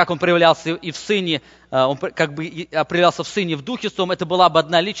Святым, как Он проявлялся и в Сыне, Он как бы проявлялся в Сыне, в Духе Святом, это была бы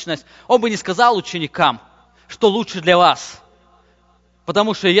одна личность, Он бы не сказал ученикам, что лучше для вас.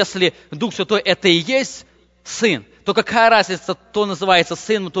 Потому что если Дух Святой это и есть Сын, то какая разница, то называется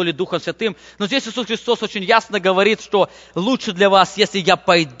Сыном, то ли Духом Святым. Но здесь Иисус Христос очень ясно говорит, что лучше для вас, если я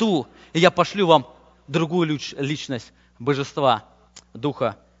пойду, и я пошлю вам другую личность Божества,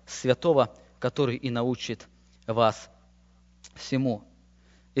 Духа Святого, который и научит вас всему.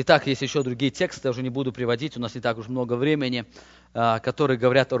 Итак, есть еще другие тексты, я уже не буду приводить, у нас не так уж много времени, которые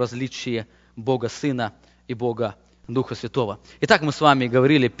говорят о различии Бога Сына и Бога Духа Святого. Итак, мы с вами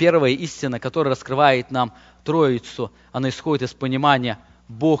говорили, первая истина, которая раскрывает нам Троицу, она исходит из понимания: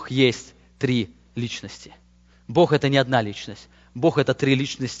 Бог есть три личности. Бог это не одна личность. Бог это три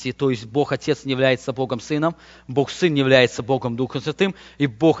личности, то есть Бог Отец не является Богом Сыном, Бог Сын не является Богом Духом Святым, и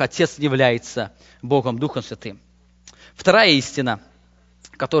Бог Отец не является Богом Духом Святым. Вторая истина,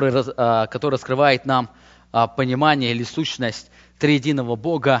 которая раскрывает нам понимание или сущность триединого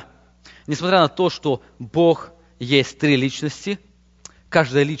Бога, несмотря на то, что Бог есть три личности,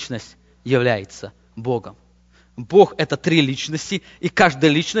 каждая личность является Богом. Бог – это три личности, и каждая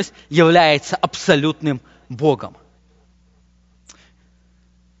личность является абсолютным Богом.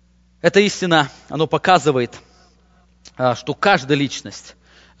 Эта истина, она показывает, что каждая личность,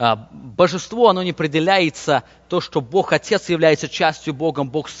 божество, оно не определяется то, что Бог Отец является частью Богом,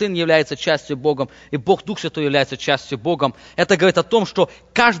 Бог Сын является частью Богом, и Бог Дух Святой является частью Богом. Это говорит о том, что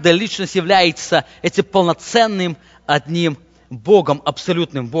каждая личность является этим полноценным одним Богом,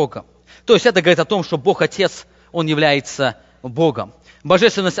 абсолютным Богом. То есть это говорит о том, что Бог Отец, Он является Богом.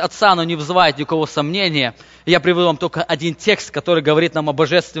 Божественность Отца, она не вызывает никакого сомнения. Я приведу вам только один текст, который говорит нам о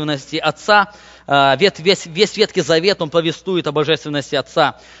божественности Отца. Весь Ветхий Завет, он повествует о божественности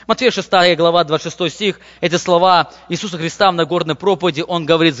Отца. Матфея 6 глава, 26 стих, эти слова Иисуса Христа в Нагорной проповеди, он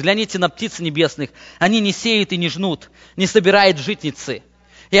говорит: «Взгляните на птиц небесных, они не сеют и не жнут, не собирают в житницы,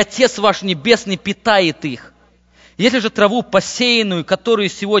 и Отец ваш Небесный питает их. Если же траву посеянную, которую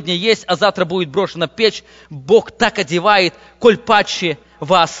сегодня есть, а завтра будет брошена в печь, Бог так одевает, коль паче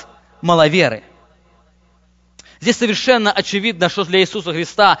вас маловеры». Здесь совершенно очевидно, что для Иисуса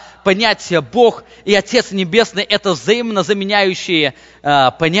Христа понятие Бог и Отец Небесный – это взаимно заменяющие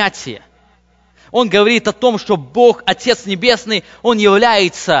понятия. Он говорит о том, что Бог, Отец Небесный, Он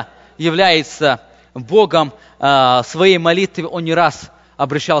является Богом. В своей молитве Он не раз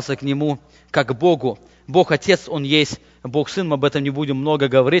обращался к Нему как к Богу. Бог Отец, Он есть Бог Сын. Мы об этом не будем много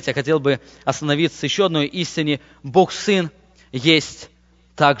говорить. Я хотел бы остановиться еще одной истине. Бог Сын есть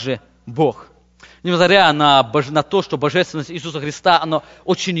также Бог. Несмотря на то, что божественность Иисуса Христа, она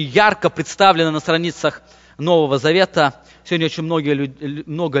очень ярко представлена на страницах Нового Завета, сегодня очень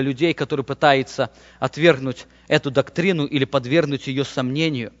много людей, которые пытаются отвергнуть эту доктрину или подвергнуть ее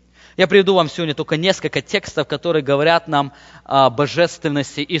сомнению. Я приведу вам сегодня только несколько текстов, которые говорят нам о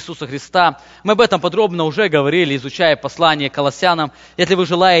божественности Иисуса Христа. Мы об этом подробно уже говорили, изучая послание к Колоссянам. Если вы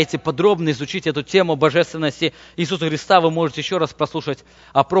желаете подробно изучить эту тему божественности Иисуса Христа, вы можете еще раз прослушать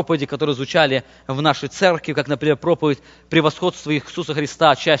о проповеди, которые звучали в нашей церкви, как, например, проповедь «Превосходство Иисуса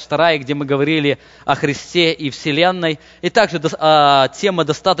Христа», часть 2, где мы говорили о Христе и Вселенной. И также тема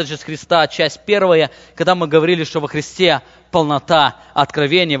 «Достаточность Христа», часть 1, когда мы говорили, что во Христе полнота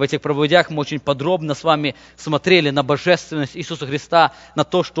откровения. В этих проповедях мы очень подробно с вами смотрели на божественность Иисуса Христа, на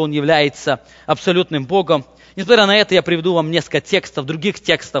то, что Он является абсолютным Богом. Несмотря на это, я приведу вам несколько других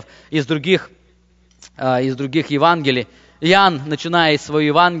текстов из других Евангелий. Иоанн, начиная свое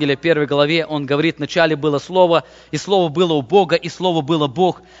Евангелие, 1 главе, он говорит: «Вначале было Слово, и Слово было у Бога, и Слово было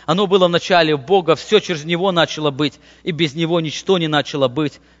Бог. Оно было в начале у Бога, все через Него начало быть, и без Него ничто не начало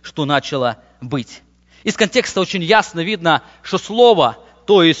быть, что начало быть». Из контекста очень ясно видно, что Слово,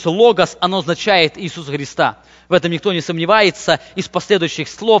 то есть Логос, оно означает Иисуса Христа. В этом никто не сомневается. Из последующих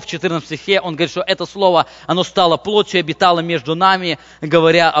слов в 14 стихе он говорит, что это Слово, оно стало плотью, обитало между нами,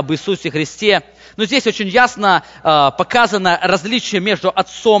 говоря об Иисусе Христе. Но здесь очень ясно показано различие между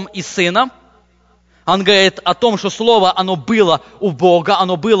Отцом и Сыном. Он говорит о том, что Слово, оно было у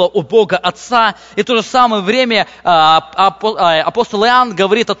Бога Отца. И в то же самое время апостол Иоанн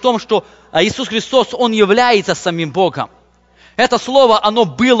говорит о том, что Иисус Христос, Он является самим Богом. Это Слово, оно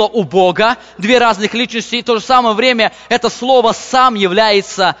было у Бога, две разных личности, и в то же самое время это Слово сам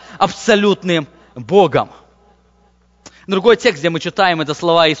является абсолютным Богом. Другой текст, где мы читаем, это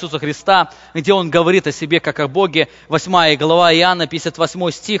слова Иисуса Христа, где Он говорит о себе как о Боге. 8 глава Иоанна,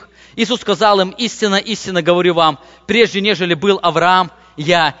 58 стих. Иисус сказал им: «Истинно, истинно говорю вам, прежде нежели был Авраам,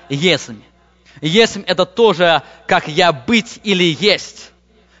 я есмь». Есмь – это тоже как «я быть» или «есть».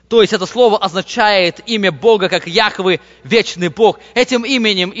 То есть это слово означает имя Бога, как Яхве, вечный Бог. Этим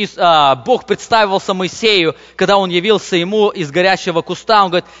именем Бог представился Моисею, когда он явился ему из горящего куста. Он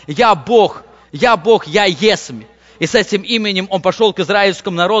говорит: «Я Бог, я есмь». И с этим именем он пошел к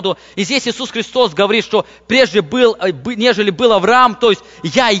израильскому народу. И здесь Иисус Христос говорит, что прежде нежели был Авраам, то есть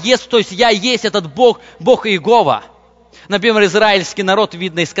я есть этот Бог, Бог Иегова. Например, израильский народ,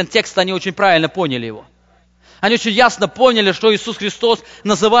 видно из контекста, они очень правильно поняли его. Они очень ясно поняли, что Иисус Христос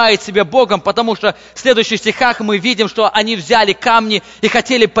называет себя Богом, потому что в следующих стихах мы видим, что они взяли камни и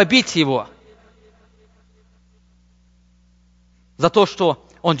хотели побить Его за то, что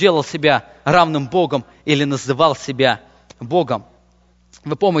Он делал себя равным Богом или называл себя Богом.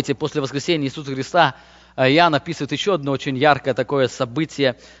 Вы помните, после воскресения Иисуса Христа Иоанн описывает еще одно очень яркое такое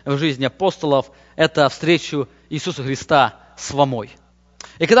событие в жизни апостолов. Это встречу Иисуса Христа с Фомой.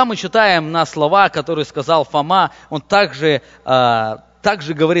 И когда мы читаем на слова, которые сказал Фома, он также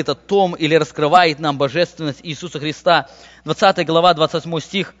говорит о том или раскрывает нам божественность Иисуса Христа. 20 глава, 28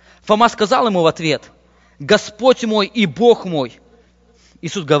 стих. Фома сказал ему в ответ: «Господь мой и Бог мой».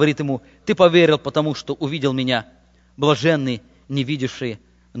 Иисус говорит ему: «Ты поверил, потому что увидел меня. Блаженны не видевшие,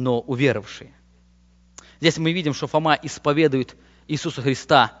 но уверовавшие». Здесь мы видим, что Фома исповедует Иисуса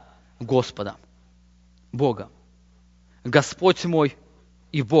Христа Господом, Богом. «Господь мой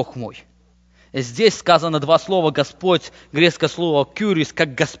и Бог мой». Здесь сказано два слова «Господь», греческое слово «кюрис»,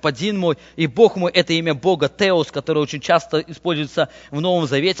 как «господин мой», и «Бог мой» — это имя Бога Теос, которое очень часто используется в Новом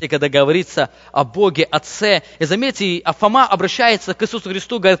Завете, когда говорится о Боге Отце. И заметьте, Фома обращается к Иисусу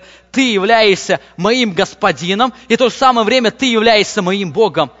Христу, говорит: «Ты являешься моим Господином, и в то же самое время Ты являешься моим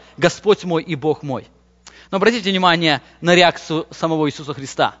Богом, Господь мой и Бог мой». Но обратите внимание на реакцию самого Иисуса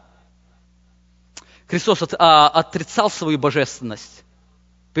Христа. Христос отрицал свою божественность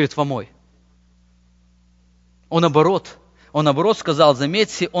перед Фомой. Он наоборот сказал,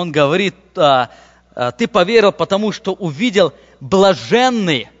 заметьте, он говорит, ты поверил, потому что увидел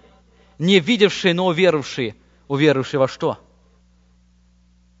блаженный, не видевший, но уверовавший во что?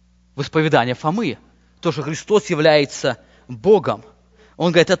 В исповедание Фомы, то, что Христос является Богом.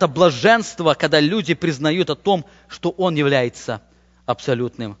 Он говорит, это блаженство, когда люди признают о том, что Он является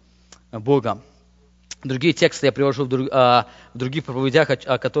абсолютным Богом. Другие тексты я привожу в других проповедях,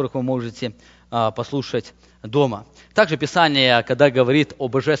 о которых вы можете послушать дома. Также Писание, когда говорит о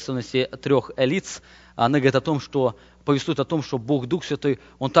божественности трех лиц, оно говорит о том, что повествует о том, что Бог Дух Святой,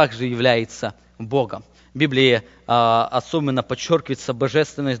 Он также является Богом. В Библии особенно подчеркивается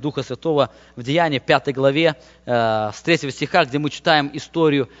божественность Духа Святого в Деянии 5 главе с 3 стиха, где мы читаем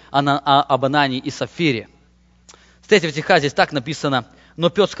историю об Анании и Сапфире. С 3 стиха здесь так написано: «Но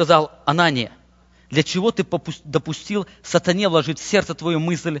Петр сказал: Анания, для чего ты допустил сатане вложить в сердце твою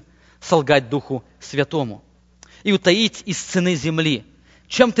мысль солгать Духу Святому и утаить из цены земли?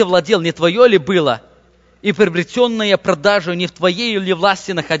 Чем ты владел, не твое ли было, и приобретенное продажей не в твоей ли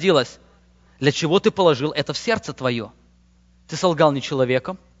власти находилось? Для чего ты положил это в сердце твое? Ты солгал не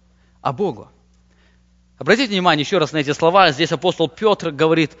человеком, а Богу». Обратите внимание еще раз на эти слова. Здесь апостол Петр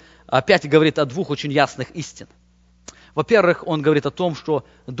опять говорит о двух очень ясных истин. Во-первых, он говорит о том, что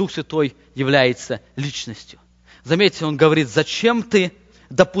Дух Святой является личностью. Заметьте, он говорит: зачем ты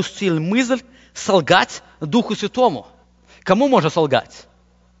допустил мысль солгать Духу Святому? Кому можно солгать?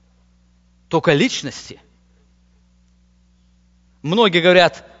 Только личности. Многие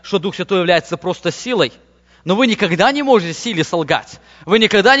говорят, что Дух Святой является просто силой, но вы никогда не можете силе солгать. Вы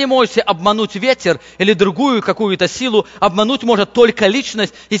никогда не можете обмануть ветер или другую какую-то силу. Обмануть может только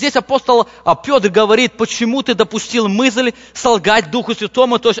личность. И здесь апостол Петр говорит, почему ты допустил мысль солгать Духу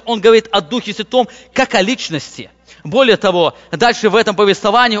Святому. То есть он говорит о Духе Святом как о личности. Более того, дальше в этом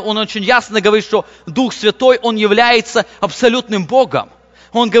повествовании он очень ясно говорит, что Дух Святой, Он является абсолютным Богом.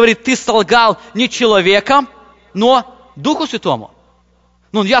 Он говорит, ты солгал не человеком, но Духу Святому.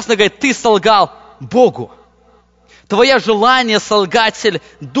 Но он ясно говорит, ты солгал Богу. Твое желание солгать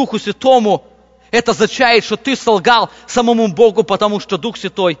Духу Святому, это означает, что ты солгал самому Богу, потому что Дух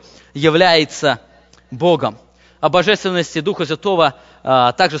Святой является Богом. О божественности Духа Святого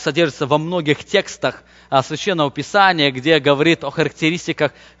также содержится во многих текстах Священного Писания, где говорит о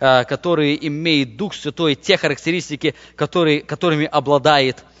характеристиках, которые имеет Дух Святой, те характеристики, которыми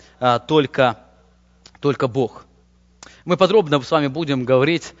обладает только Бог. Мы подробно с вами будем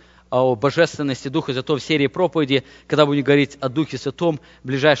говорить о божественности Духа Святого в серии проповеди, когда будем говорить о Духе Святом в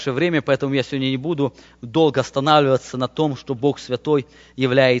ближайшее время, поэтому я сегодня не буду долго останавливаться на том, что Дух Святой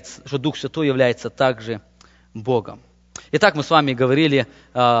является также Богом. Итак, мы с вами говорили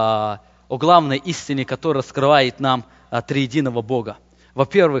о главной истине, которая раскрывает нам триединого Бога.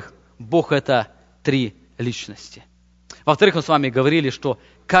 Во-первых, Бог – это три личности. Во-вторых, мы с вами говорили, что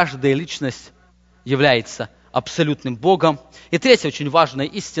каждая личность является абсолютным Богом. И третья очень важная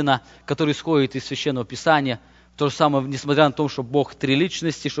истина, которая исходит из Священного Писания, то же самое, несмотря на то, что Бог три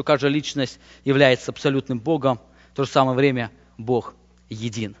личности, что каждая личность является абсолютным Богом, в то же самое время Бог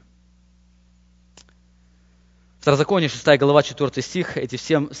един. Второзаконие, 6 глава, 4 стих, эти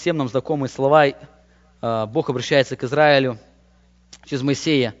всем нам знакомые слова. Бог обращается к Израилю через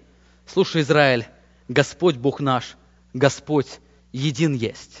Моисея. «Слушай, Израиль, Господь Бог наш, Господь един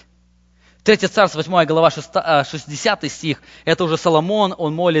есть». 3 Царств, 8 глава, 60 стих, это уже Соломон,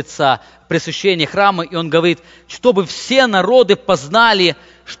 он молится при освящении храма, и он говорит, чтобы все народы познали,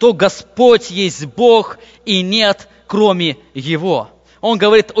 что Господь есть Бог, и нет кроме Его. Он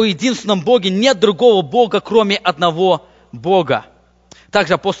говорит о единственном Боге, нет другого Бога, кроме одного Бога.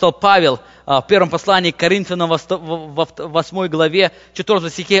 Также апостол Павел в первом послании к Коринфянам в 8 главе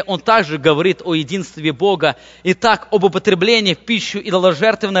 14 стихе, он также говорит о единстве Бога. Итак, об употреблении в пищу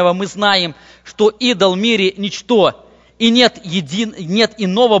идоложертвенного мы знаем, что идол в мире ничто, и нет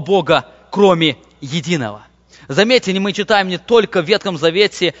иного Бога, кроме единого. Заметьте, мы читаем не только в Ветхом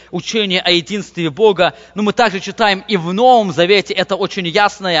Завете учение о единстве Бога, но мы также читаем и в Новом Завете. Это очень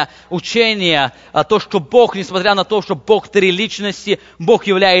ясное учение, то, что Бог, несмотря на то, что Бог три личности, Бог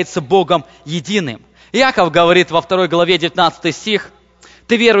является Богом единым. Иаков говорит во 2 главе 19 стих,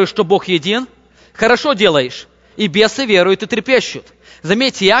 «Ты веруешь, что Бог един? Хорошо делаешь, и бесы веруют и трепещут».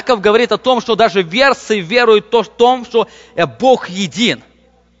 Заметьте, Иаков говорит о том, что даже бесы веруют в том, что Бог един.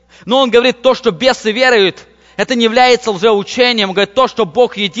 Но он говорит, то, что бесы веруют, это не является лжеучением. Он говорит, то, что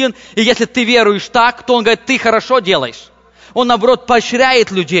Бог един, и если ты веруешь так, то он говорит, ты хорошо делаешь. Он, наоборот,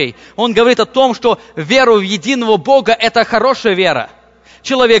 поощряет людей. Он говорит о том, что вера в единого Бога – это хорошая вера.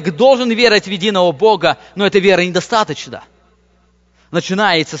 Человек должен верить в единого Бога, но этой веры недостаточно.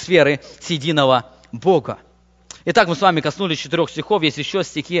 Начинается с веры с единого Бога. Итак, мы с вами коснулись 4 стихов. Есть еще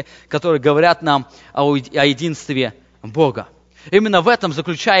стихи, которые говорят нам о единстве Бога. Именно в этом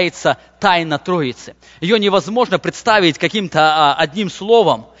заключается тайна Троицы. Ее невозможно представить каким-то одним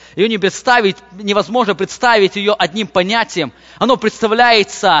словом. Ее невозможно представить ее одним понятием. Оно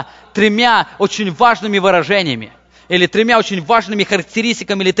представляется 3 очень важными выражениями. Или 3 очень важными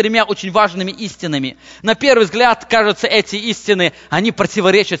характеристиками, или 3 очень важными истинами. На первый взгляд, кажется, эти истины, они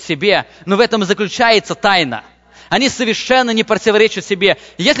противоречат себе. Но в этом и заключается тайна. Они совершенно не противоречат себе.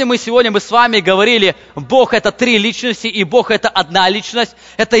 Если мы сегодня с вами говорили, Бог это 3 личности, и Бог это одна личность,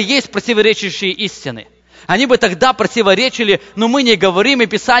 это и есть противоречащие истины. Они бы тогда противоречили, но мы не говорим, и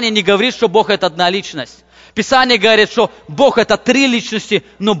Писание не говорит, что Бог это одна личность. Писание говорит, что Бог это 3 личности,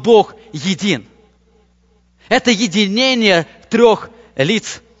 но Бог един. Это единение 3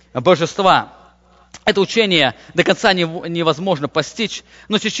 лиц Божества. Это учение до конца невозможно постичь,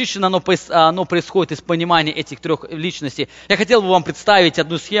 но частично оно происходит из понимания этих 3 личностей. Я хотел бы вам представить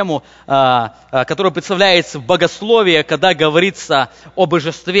одну схему, которая представляется в богословии, когда говорится о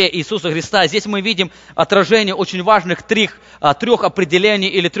божестве Иисуса Христа. Здесь мы видим отражение очень важных 3 определений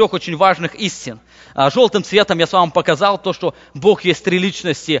или 3 очень важных истин. Желтым цветом я с вами показал то, что Бог есть 3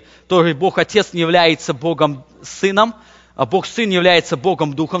 личности, то есть Бог Отец не является Богом Сыном, а Бог Сын является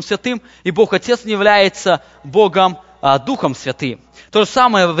Богом Духом Святым, и Бог Отец не является Богом Духом Святым. В то же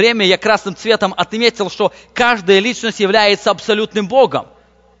самое время я красным цветом отметил, что каждая личность является абсолютным Богом.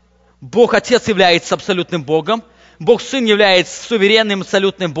 Бог Отец является абсолютным Богом, Бог Сын является суверенным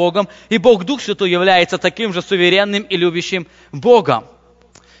абсолютным Богом, и Бог Дух Святой является таким же суверенным и любящим Богом.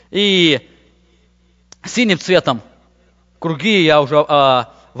 И синим цветом круги я уже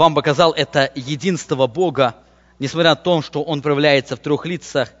вам показал, это единство Бога. Несмотря на то, что Он проявляется в 3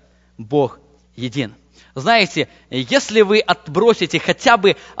 лицах, Бог един. Знаете, если вы отбросите хотя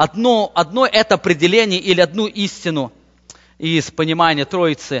бы одно это определение или одну истину из понимания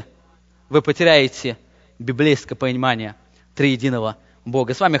Троицы, вы потеряете библейское понимание триединого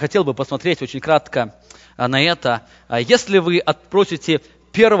Бога. С вами хотел бы посмотреть очень кратко на это. Если вы отбросите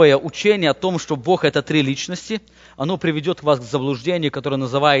первое учение о том, что Бог это 3 личности, оно приведет вас к заблуждению, которое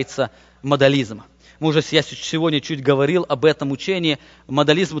называется модализм. Я сегодня чуть говорил об этом учении.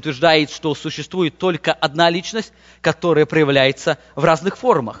 Модализм утверждает, что существует только одна личность, которая проявляется в разных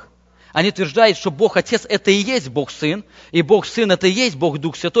формах. Они утверждают, что Бог Отец это и есть Бог Сын, и Бог Сын это и есть Бог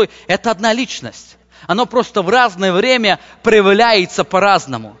Дух Святой. Это одна личность. Оно просто в разное время проявляется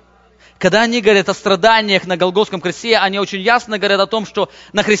по-разному. Когда они говорят о страданиях на Голгофском кресте, они очень ясно говорят о том, что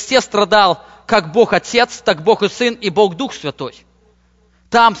на кресте страдал как Бог Отец, так Бог и Сын, и Бог Дух Святой.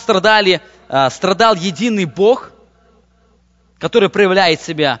 Там страдал единый Бог, который проявляет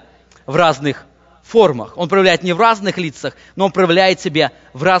себя в разных формах. Он проявляет не в разных лицах, но Он проявляет себя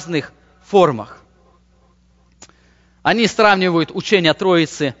в разных формах. Они сравнивают учение о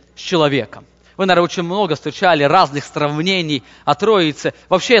Троице с человеком. Вы, наверное, очень много встречали разных сравнений о Троице.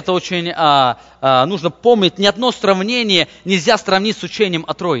 Вообще это очень нужно помнить. Ни одно сравнение нельзя сравнить с учением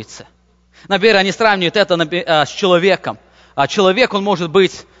о Троице. Например, они сравнивают это с человеком. А человек, он может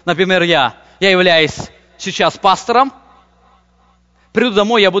быть, например, я являюсь сейчас пастором, приду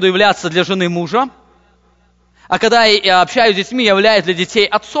домой, я буду являться для жены мужа, а когда я общаюсь с детьми, я являюсь для детей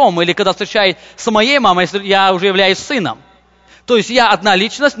отцом, или когда встречаюсь с моей мамой, я уже являюсь сыном. То есть я одна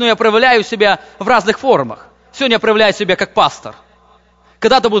личность, но я проявляю себя в разных формах. Сегодня я проявляю себя как пастор.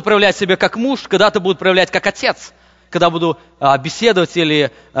 Когда-то буду проявлять себя как муж, когда-то буду проявлять как отец, когда буду беседовать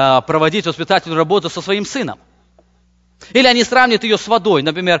или проводить воспитательную работу со своим сыном. Или они сравнивают ее с водой.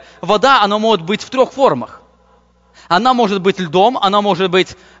 Например, вода, она может быть в 3 формах. Она может быть льдом, она может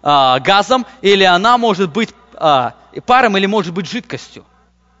быть газом, или она может быть паром, или может быть жидкостью.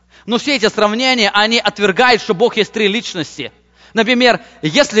 Но все эти сравнения, они отвергают, что Бог есть 3 личности. Например,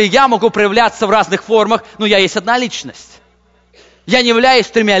 если я могу проявляться в разных формах, но я есть одна личность. Я не являюсь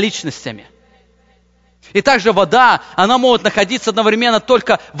 3 личностями. И также вода, она может находиться одновременно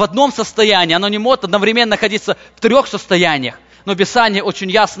только в одном состоянии, она не может одновременно находиться в 3 состояниях. Но Писание очень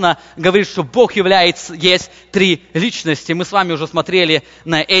ясно говорит, что Бог есть 3 личности. Мы с вами уже смотрели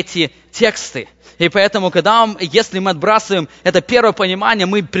на эти тексты. И поэтому, если мы отбрасываем это первое понимание,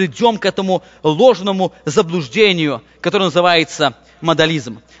 мы придем к этому ложному заблуждению, которое называется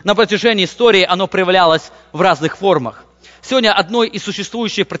модализм. На протяжении истории оно проявлялось в разных формах. Сегодня одной из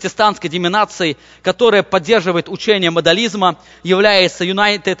существующих протестантской деноминаций, которая поддерживает учение модализма, является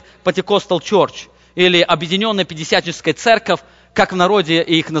United Pentecostal Church. или Объединенная Пятидесятническая Церковь, как в народе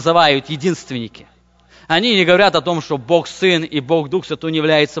их называют, единственники. Они не говорят о том, что Бог Сын и Бог Дух Святой не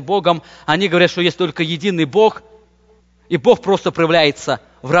являются Богом. Они говорят, что есть только единый Бог, и Бог просто проявляется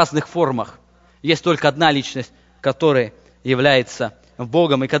в разных формах. Есть только одна личность, которая является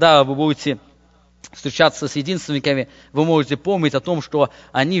Богом. И когда вы будете встречаться с единственниками, вы можете помнить о том, что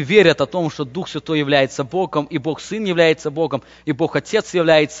они верят о том, что Дух Святой является Богом, и Бог Сын является Богом, и Бог Отец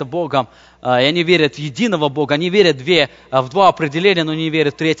является Богом. И они верят в единого Бога, они верят в два определения, но не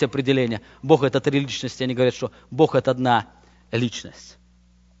верят в третье определение. Бог – это три личности, они говорят, что Бог – это одна личность.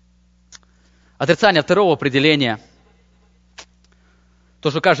 Отрицание второго определения, то,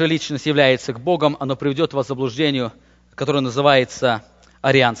 что каждая личность является Богом, оно приведет вас к заблуждению, которое называется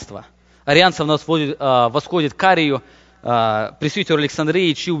арианство. Арианцы восходят к Арию, пресвитеру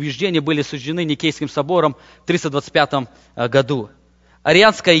Александрии, чьи убеждения были осуждены Никейским собором в 325 году.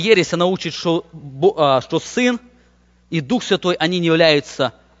 Арианская ересь, она учит, что Сын и Дух Святой, они не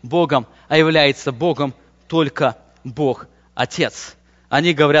являются Богом, а является Богом только Бог Отец.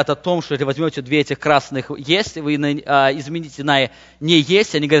 Они говорят о том, что если возьмете две этих красных «есть», вы измените на «не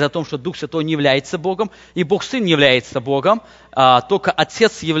есть», они говорят о том, что Дух Святой не является Богом, и Бог Сын не является Богом, только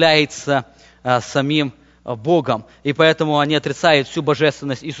Отец является самим Богом. И поэтому они отрицают всю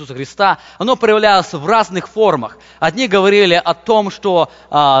божественность Иисуса Христа. Оно проявлялось в разных формах. Одни говорили о том, что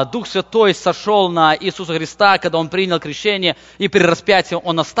Дух Святой сошел на Иисуса Христа, когда Он принял крещение, и при распятии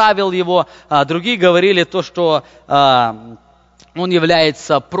Он оставил Его. Другие говорили то, что Он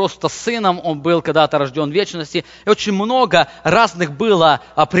является просто Сыном, Он был когда-то рожден в вечности. И очень много разных было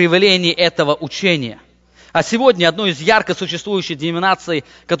проявлений этого учения. А сегодня одной из ярко существующих деноминаций,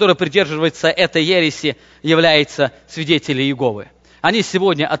 которая придерживается этой ереси, является свидетели Иеговы. Они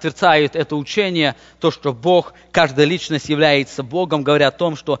сегодня отрицают это учение, то, что Бог, каждая личность является Богом, говоря о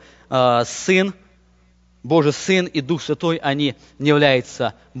том, что Сын, Божий Сын и Дух Святой, они не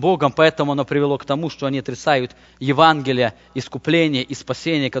являются Богом, поэтому оно привело к тому, что они отрицают Евангелие, искупление и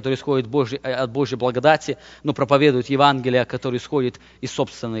спасение, которое исходит от Божьей благодати, но проповедуют Евангелие, которое исходит из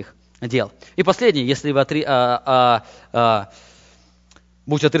собственных дел. И последнее, если вы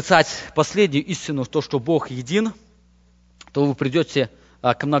будете отрицать последнюю истину, то, что Бог един, то вы придете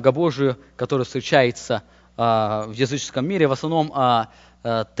к многобожию, которое встречается в языческом мире. В основном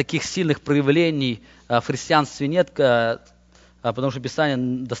таких сильных проявлений в христианстве нет, потому что Писание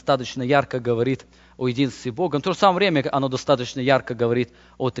достаточно ярко говорит о единстве Бога. Но в то же самое время оно достаточно ярко говорит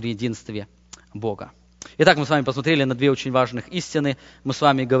о триединстве Бога. Итак, мы с вами посмотрели на две очень важных истины. Мы с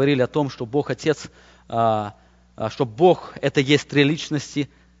вами говорили о том, что Бог Отец, что Бог – это есть три личности.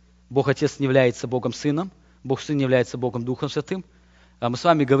 Бог Отец не является Богом Сыном, Бог Сын не является Богом Духом Святым. Мы с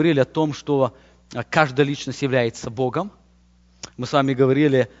вами говорили о том, что каждая личность является Богом. Мы с вами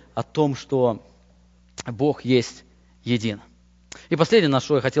говорили о том, что Бог есть един. И последнее, на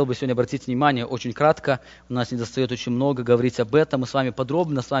что я хотел бы сегодня обратить внимание, очень кратко, у нас недостает очень много говорить об этом, мы с вами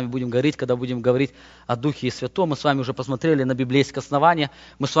подробно будем говорить, когда будем говорить о Духе и Святом. Мы с вами уже посмотрели на библейское основание,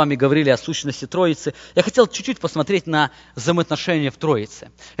 мы с вами говорили о сущности Троицы. Я хотел чуть-чуть посмотреть на взаимоотношения в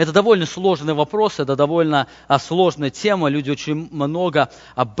Троице. Это довольно сложный вопрос, это довольно сложная тема, люди очень много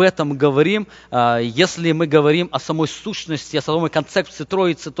об этом говорим. Если мы говорим о самой сущности, о самой концепции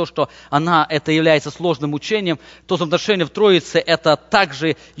Троицы, то, что это является сложным учением, то взаимоотношения в Троице это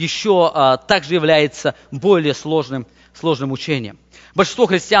также является более сложным учением. Большинство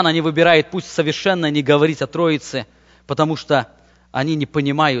христиан, они выбирают путь совершенно не говорить о Троице, потому что они не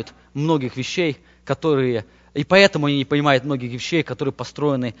понимают многих вещей, и поэтому они не понимают многих вещей, которые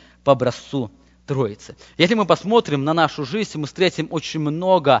построены по образцу Троицы. Если мы посмотрим на нашу жизнь, мы встретим очень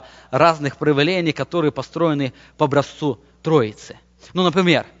много разных проявлений, которые построены по образцу Троицы.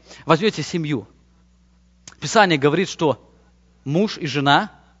 Например, возьмете семью. Писание говорит, что муж и жена,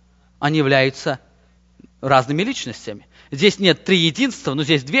 они являются разными личностями. Здесь нет триединства, но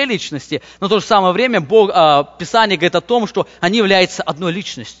здесь две личности, но в то же самое время Писание говорит о том, что они являются одной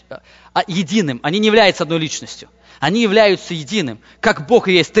личностью, единым. Они не являются одной личностью, они являются единым. Как Бог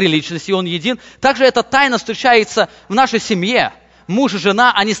и есть три личности, и Он един, также эта тайна встречается в нашей семье. Муж и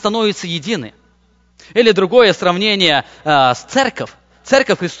жена, они становятся едины. Или другое сравнение с церковью.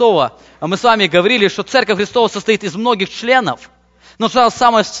 Церковь Христова, мы с вами говорили, что Церковь Христова состоит из многих членов, но в то же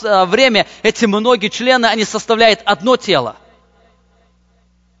самое время эти многие члены, они составляют одно тело.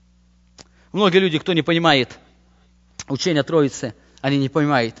 Многие люди, кто не понимает учения Троицы, они не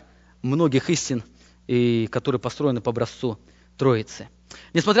понимают многих истин, которые построены по образцу Троицы.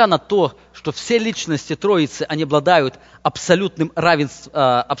 Несмотря на то, что все личности Троицы, они обладают абсолютным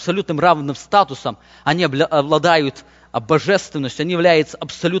равным статусом, они обладают божественность, они являются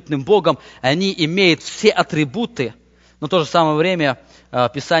абсолютным Богом, они имеют все атрибуты, но в то же самое время в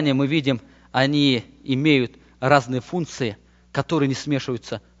Писании мы видим, они имеют разные функции, которые не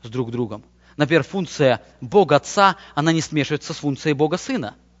смешиваются с друг другом. Например, функция Бога Отца, она не смешивается с функцией Бога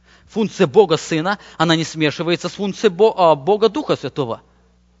Сына. Функция Бога Сына, она не смешивается с функцией Бога Духа Святого.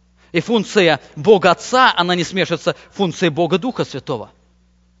 И функция Бога Отца, она не смешивается с функцией Бога Духа Святого.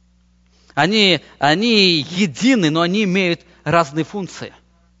 Они едины, но они имеют разные функции.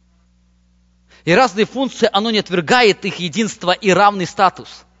 И разные функции, оно не отвергает их единство и равный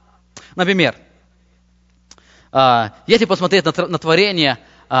статус. Например, если посмотреть на творение,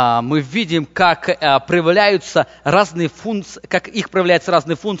 мы видим, как проявляются разные функции, как их проявляются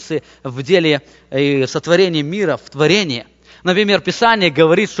разные функции в деле сотворения мира, в творении. Например, Писание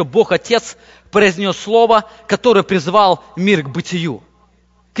говорит, что Бог Отец произнес слово, которое призвал мир к бытию.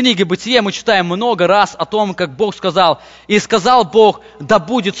 В книге «Бытие» мы читаем много раз о том, как Бог сказал: «И сказал Бог, да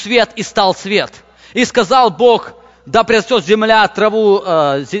будет свет, и стал свет. И сказал Бог, да прирастет земля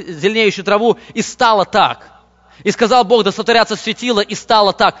зеленеющую траву, и стало так. И сказал Бог, да сотворятся светила, и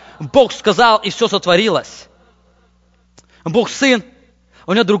стало так». Бог сказал, и все сотворилось. Бог Сын,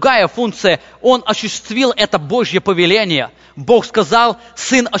 у него другая функция. Он осуществил это Божье повеление. Бог сказал,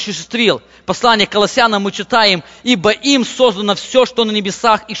 Сын осуществил. Послание к Колоссянам мы читаем: «Ибо им создано все, что на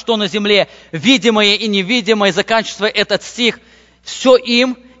небесах и что на земле, видимое и невидимое», заканчивая этот стих, все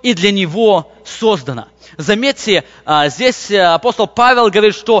им и для Него создано. Заметьте, здесь апостол Павел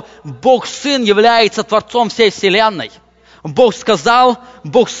говорит, что Бог Сын является Творцом всей вселенной. Бог сказал,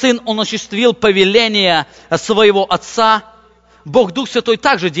 Бог Сын, Он осуществил повеление своего Отца. Бог Дух Святой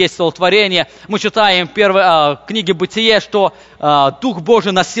также действовал в творении. Мы читаем в книге «Бытие», что Дух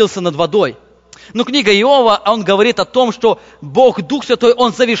Божий носился над водой. Но книга Иова, он говорит о том, что Бог Дух Святой,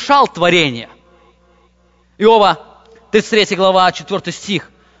 Он завершал творение. Иова, 33 глава, 4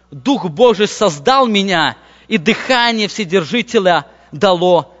 стих. «Дух Божий создал меня, и дыхание Вседержителя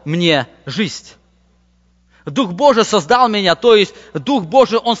дало мне жизнь». Дух Божий создал меня, то есть Дух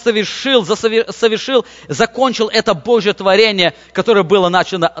Божий, Он совершил, закончил это Божье творение, которое было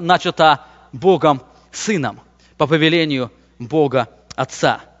начато Богом Сыном по повелению Бога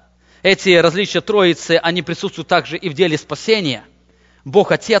Отца. Эти различия Троицы, они присутствуют также и в деле спасения.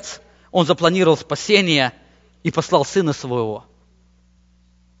 Бог Отец, Он запланировал спасение и послал Сына Своего.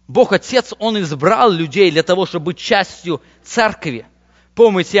 Бог Отец, Он избрал людей для того, чтобы быть частью Церкви.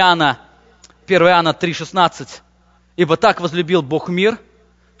 Помните 1 Иоанна 3,16. «Ибо так возлюбил Бог мир,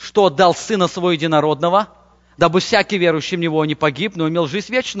 что отдал Сына Своего Единородного, дабы всякий верующий в Него не погиб, но имел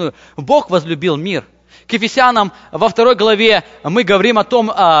жизнь вечную». Бог возлюбил мир. К Ефесянам во 2 главе мы говорим о том,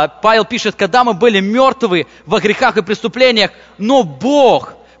 Павел пишет: «Когда мы были мертвы во грехах и преступлениях, но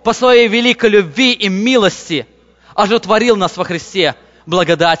Бог по Своей великой любви и милости оживотворил нас во Христе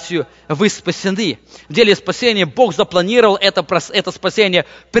благодатью, вы спасены». В деле спасения Бог запланировал это спасение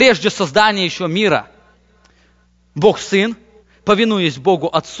прежде создания еще мира. Бог Сын, повинуясь Богу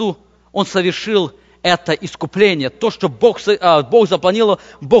Отцу, Он совершил это искупление. То, что Бог запланировал,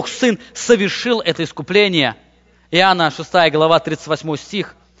 Бог Сын совершил это искупление. Иоанна 6 глава, 38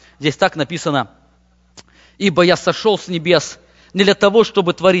 стих. Здесь так написано: «Ибо я сошел с небес не для того,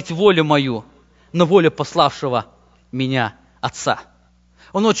 чтобы творить волю мою, но волю пославшего меня Отца».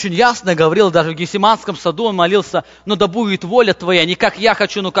 Он очень ясно говорил, даже в Гефсиманском саду он молился: «Но да будет воля Твоя, не как я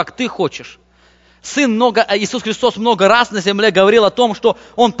хочу, но как Ты хочешь». Иисус Христос много раз на земле говорил о том, что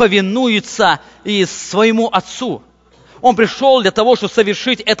Он повинуется и своему Отцу. Он пришел для того, чтобы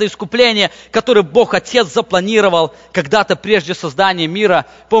совершить это искупление, которое Бог Отец запланировал когда-то прежде создания мира.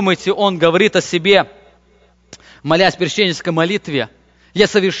 Помните, Он говорит о себе, молясь в переченческой молитве: «Я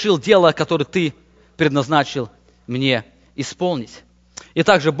совершил дело, которое Ты предназначил мне исполнить». И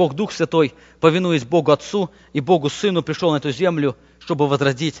также Бог Дух Святой, повинуясь Богу Отцу и Богу Сыну, пришел на эту землю, чтобы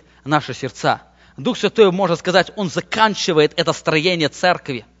возродить наши сердца. Дух Святой, можно сказать, Он заканчивает это строение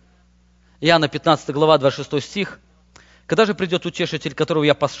церкви. Иоанна 15 глава, 26 стих. «Когда же придет Утешитель, которого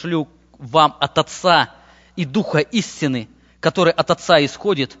я пошлю вам от Отца и Духа истины, который от Отца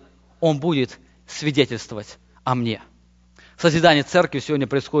исходит, Он будет свидетельствовать о мне». Созидание церкви сегодня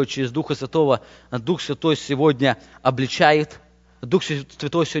происходит через Духа Святого. Дух Святой сегодня обличает, Дух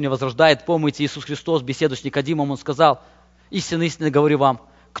Святой сегодня возрождает. Помните, Иисус Христос, беседу с Никодимом, Он сказал: «Истинно, истинно говорю вам,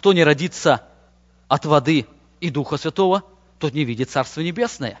 кто не родится от воды и Духа Святого, тот не видит Царство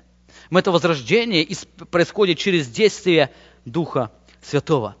Небесное». Это возрождение происходит через действие Духа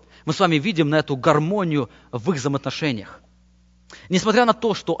Святого. Мы с вами видим на эту гармонию в их взаимоотношениях. Несмотря на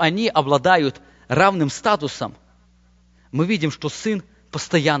то, что они обладают равным статусом, мы видим, что Сын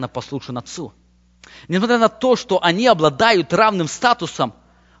постоянно послушен Отцу. Несмотря на то, что они обладают равным статусом,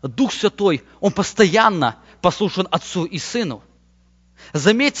 Дух Святой, Он постоянно послушен Отцу и Сыну.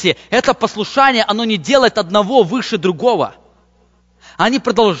 Заметьте, это послушание, оно не делает одного выше другого. Они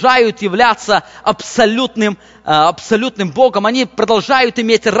продолжают являться абсолютным Богом, они продолжают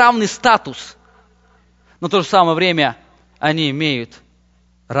иметь равный статус. Но в то же самое время они имеют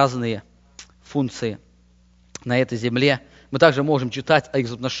разные функции на этой земле. Мы также можем читать о их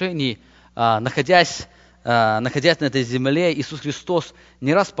взаимоотношении, находясь на этой земле, Иисус Христос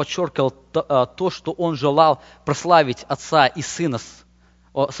не раз подчеркивал то, что Он желал прославить Отца и Сына,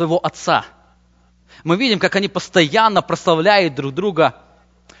 своего Отца. Мы видим, как они постоянно прославляют друг друга.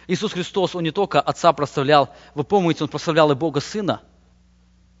 Иисус Христос, Он не только Отца прославлял, вы помните, Он прославлял и Бога Сына,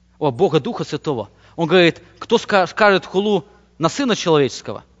 Бога Духа Святого. Он говорит, кто скажет хулу на Сына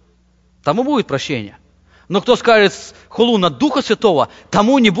Человеческого, тому будет прощение. Но кто скажет хулу на Духа Святого,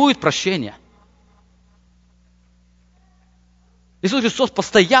 тому не будет прощения. Иисус Христос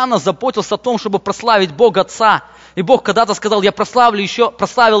постоянно заботился о том, чтобы прославить Бога Отца. И Бог когда-то сказал, я прославлю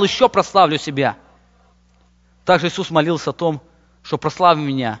себя. Также Иисус молился о том, что прославь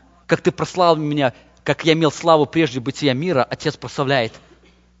меня, как ты прославил меня, как я имел славу прежде бытия мира. Отец прославляет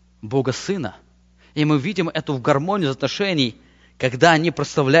Бога Сына. И мы видим эту в гармонии отношений, когда они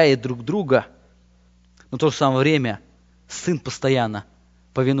прославляют друг друга, но в то же самое время Сын постоянно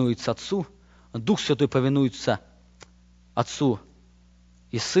повинуется Отцу, Дух Святой повинуется Отцу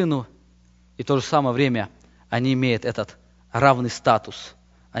и Сыну, и в то же самое время они имеют этот равный статус,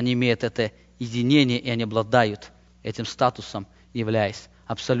 они имеют это единение, и они обладают этим статусом, являясь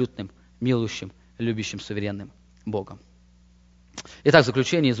абсолютным, милующим, любящим, суверенным Богом. Итак, в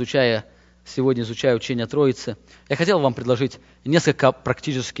заключение, сегодня изучая учение Троицы, я хотел вам предложить несколько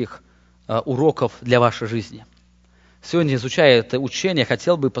практических уроков для вашей жизни. Сегодня, изучая это учение,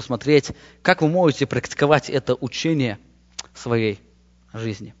 хотел бы посмотреть, как вы можете практиковать это учение в своей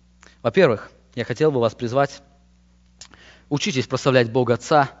жизни. Во-первых, я хотел бы вас призвать, учитесь прославлять Бога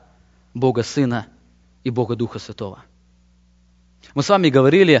Отца, Бога Сына и Бога Духа Святого. Мы с вами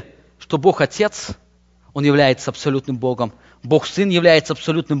говорили, что Бог Отец, Он является абсолютным Богом, Бог Сын является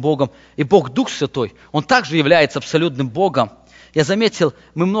абсолютным Богом, и Бог Дух Святой, Он также является абсолютным Богом. Я заметил,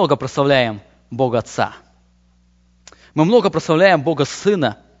 мы много прославляем Бога Отца. Мы много прославляем Бога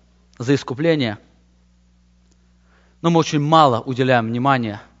Сына за искупление, но мы очень мало уделяем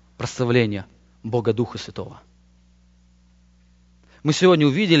внимания прославлению Бога Духа Святого. Мы сегодня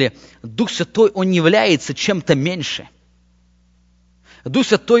увидели, Дух Святой, Он не является чем-то меньше. Дух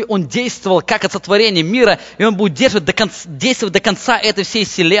Святой, Он действовал как от сотворения мира, и Он будет действовать до конца этой всей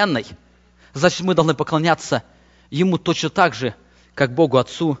вселенной. Значит, мы должны поклоняться Ему точно так же, как Богу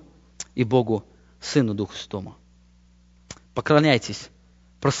Отцу и Богу Сыну Духу Святому. Поклоняйтесь,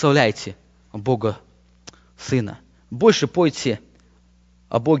 прославляйте Бога Сына. Больше пойте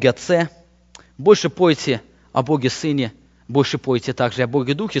о Боге Отце, больше пойте о Боге Сыне, больше пойте также о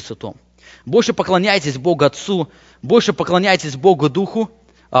Боге Духе Святом. Больше поклоняйтесь Богу Отцу, больше поклоняйтесь Богу Духу,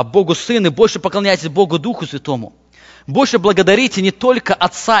 Богу Сыну, больше поклоняйтесь Богу Духу Святому. Больше благодарите не только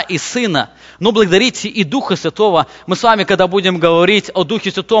Отца и Сына, но благодарите и Духа Святого. Мы с вами, когда будем говорить о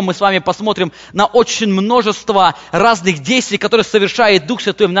Духе Святом, мы с вами посмотрим на очень множество разных действий, которые совершает Дух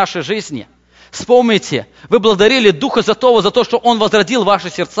Святой в нашей жизни. Вспомните, вы благодарили Духа Святого за то, что Он возродил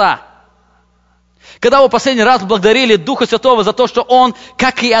ваши сердца. Когда вы последний раз благодарили Духа Святого за то, что Он,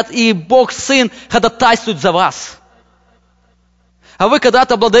 как и Бог Сын, ходатайствует за вас. А вы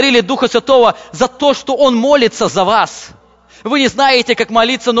когда-то благодарили Духа Святого за то, что Он молится за вас. Вы не знаете, как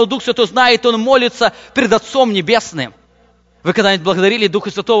молиться, но Дух Святой знает, Он молится перед Отцом Небесным. Вы когда-нибудь благодарили Духа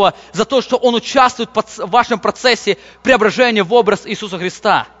Святого за то, что Он участвует в вашем процессе преображения в образ Иисуса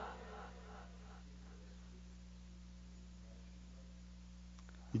Христа?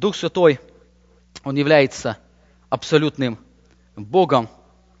 Дух Святой, Он является абсолютным Богом,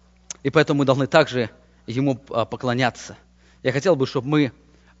 и поэтому мы должны также Ему поклоняться. Я хотел бы, чтобы мы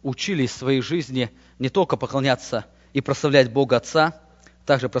учились в своей жизни не только поклоняться и прославлять Бога Отца,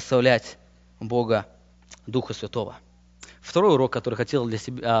 также прославлять Бога Духа Святого. Второй урок, который хотел для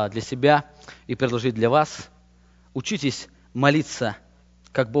себя и предложить для вас, учитесь молиться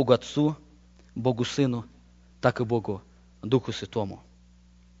как Богу Отцу, Богу Сыну, так и Богу Духу Святому.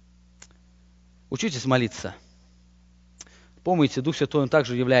 Учитесь молиться. Помните, Дух Святой, Он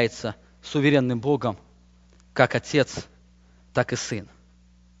также является суверенным Богом, как Отец, так и Сын.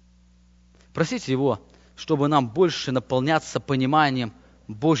 Просите Его, чтобы нам больше наполняться пониманием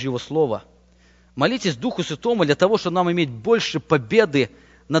Божьего Слова. Молитесь Духу Святому для того, чтобы нам иметь больше победы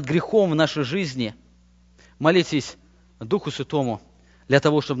над грехом в нашей жизни. Молитесь Духу Святому для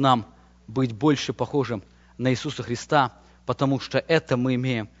того, чтобы нам быть больше похожим на Иисуса Христа, потому что это мы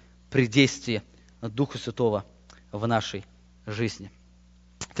имеем при действии Духа Святого в нашей жизни.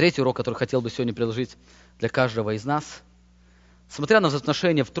 Третий урок, который хотел бы сегодня предложить для каждого из нас. Смотря на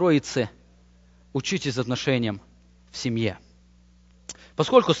взаимоотношения в Троице, учитесь отношениям в семье.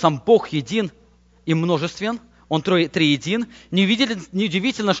 Поскольку сам Бог един и множествен, Он триедин,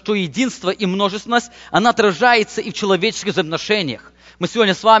 неудивительно, что единство и множественность, она отражается и в человеческих взаимоотношениях. Мы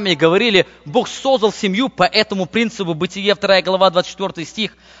сегодня с вами говорили, Бог создал семью по этому принципу, Бытие 2 глава, 24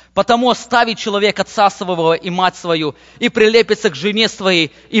 стих. «Потому оставит человек отца своего и мать свою, и прилепится к жене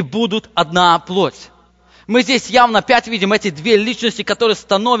своей, и будут одна плоть». Мы здесь явно опять видим эти две личности, которые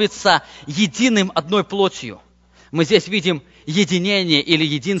становятся единым одной плотью. Мы здесь видим единение или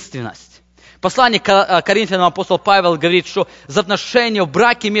единственность. В послании к Коринфянам апостол Павел говорит, что взаимоотношения в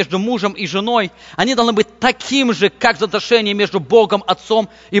браке между мужем и женой, они должны быть таким же, как взаимоотношения между Богом Отцом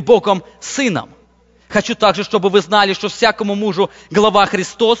и Богом Сыном. Хочу также, чтобы вы знали, что всякому мужу глава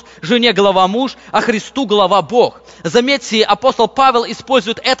Христос, жене глава муж, а Христу глава Бог. Заметьте, апостол Павел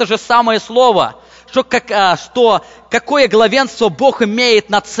использует это же самое слово, что какое главенство Бог имеет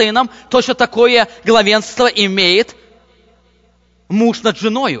над сыном, точно такое главенство имеет муж над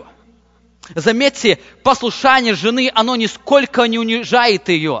женою. Заметьте, послушание жены, оно нисколько не унижает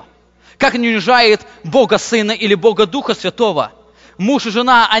ее, как не унижает Бога Сына или Бога Духа Святого. Муж и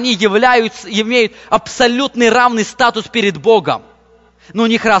жена, они имеют абсолютный равный статус перед Богом, но у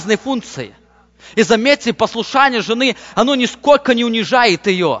них разные функции. И заметьте, послушание жены, оно нисколько не унижает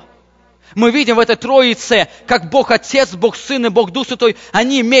ее. Мы видим в этой Троице, как Бог Отец, Бог Сын и Бог Дух Святой,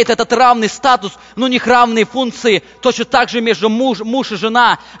 они имеют этот равный статус, но у них равные функции. Точно так же между муж и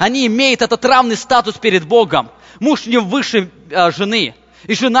жена, они имеют этот равный статус перед Богом. Муж не выше жены,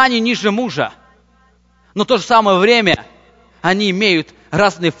 и жена не ниже мужа. Но в то же самое время они имеют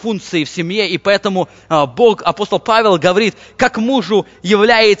разные функции в семье, и поэтому апостол Павел говорит, как мужу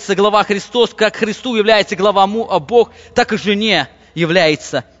является глава Христос, как Христу является глава Бог, так и жене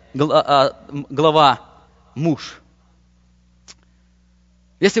является глава муж.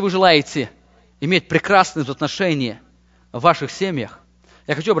 Если вы желаете иметь прекрасные отношения в ваших семьях,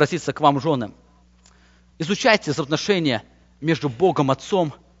 я хочу обратиться к вам, женам. Изучайте взаимоотношения между Богом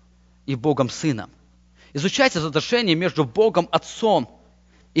Отцом и Богом Сыном. Изучайте взаимоотношения между Богом Отцом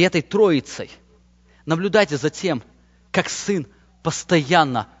и этой Троицей. Наблюдайте за тем, как Сын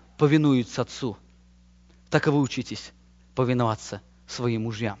постоянно повинуется Отцу. Так и вы учитесь повиноваться своим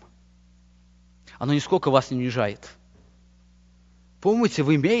мужьям. Оно нисколько вас не унижает. Помните,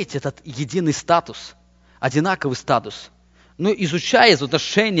 вы имеете этот единый статус, одинаковый статус. Но изучая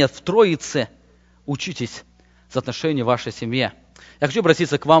отношения в Троице, учитесь за отношения в вашей семье. Я хочу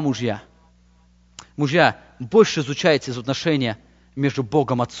обратиться к вам, мужья. Мужья, больше изучайте отношения между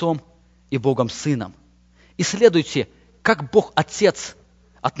Богом Отцом и Богом Сыном. Исследуйте, как Бог Отец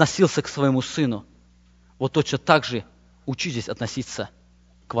относился к своему Сыну. Вот точно так же учитесь относиться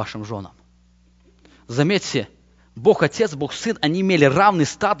к вашим женам. Заметьте, Бог Отец, Бог Сын, они имели равный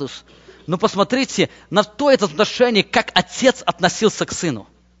статус, но посмотрите на то это отношение, как Отец относился к Сыну.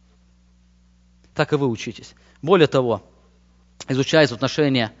 Так и вы учитесь. Более того, изучая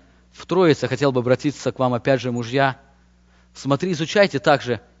отношения в Троице, хотел бы обратиться к вам опять же, мужья. Изучайте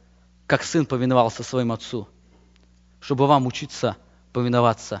также, как Сын повиновался своему Отцу, чтобы вам учиться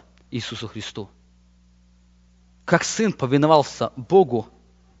повиноваться Иисусу Христу. Как Сын повиновался Богу,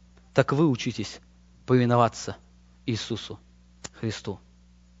 так вы учитесь повиноваться Иисусу Христу.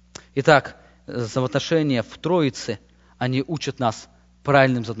 Итак, взаимоотношения в Троице, они учат нас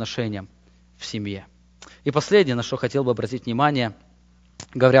правильным отношениям в семье. И последнее, на что хотел бы обратить внимание,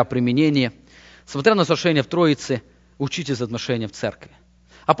 говоря о применении, смотря на отношения в Троице, учитесь отношения в церкви.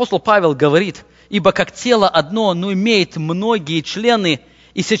 Апостол Павел говорит, ибо как тело одно, но имеет многие члены,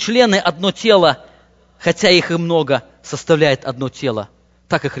 и все члены одно тело, хотя их и много, составляет одно тело,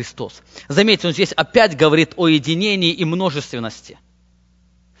 так и Христос. Заметьте, он здесь опять говорит о единении и множественности.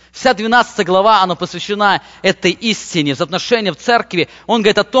 Вся 12 глава, она посвящена этой истине, взаимоотношениям в церкви. Он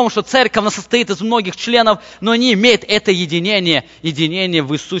говорит о том, что церковь, она состоит из многих членов, но они имеют это единение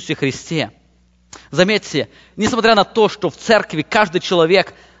в Иисусе Христе. Заметьте, несмотря на то, что в церкви каждый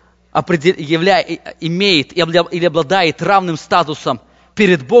человек имеет или обладает равным статусом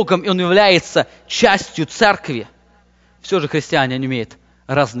перед Богом, и он является частью церкви, все же христиане, они имеют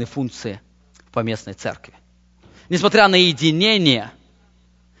разные функции в поместной церкви. Несмотря на единение,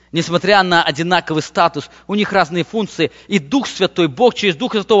 несмотря на одинаковый статус, у них разные функции. И Дух Святой, Бог через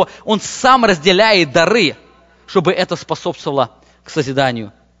Духа Святого, Он сам разделяет дары, чтобы это способствовало к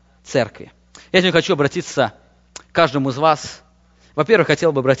созиданию церкви. Я сегодня хочу обратиться к каждому из вас. Во-первых,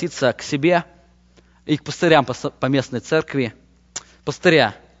 хотел бы обратиться к себе и к пастырям поместной церкви.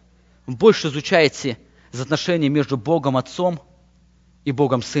 Пастыря, больше изучайте отношения между Богом Отцом и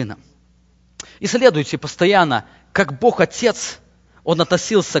Богом Сыном. Исследуйте постоянно, как Бог Отец, Он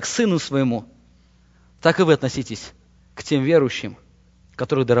относился к Сыну Своему, так и вы относитесь к тем верующим,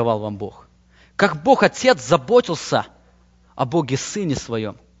 которых даровал вам Бог. Как Бог Отец заботился о Боге Сыне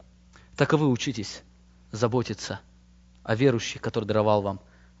Своем, так и вы учитесь заботиться о верующих, которые даровал вам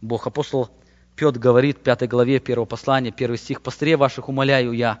Бог. Апостол Петр говорит в 5 главе 1 послания, 1 стих: «Пастырей ваших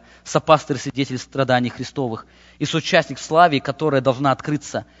умоляю я, сопастырь, свидетель страданий Христовых и соучастник в славе, которая должна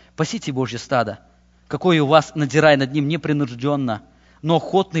открыться. Пасите Божье стадо, какое у вас, надзирая над ним непринужденно, но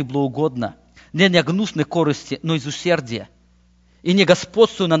охотно и благоугодно, не для гнусной корысти, но из усердия, и не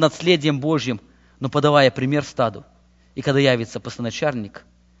господствуя над наследием Божьим, но подавая пример стаду. И когда явится постановчарник,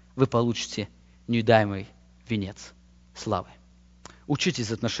 вы получите неудаемый венец славы».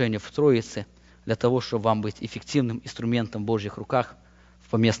 Учитесь отношения в Троице для того, чтобы вам быть эффективным инструментом в Божьих руках в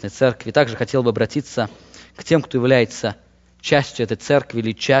поместной церкви. Также хотел бы обратиться к тем, кто является частью этой церкви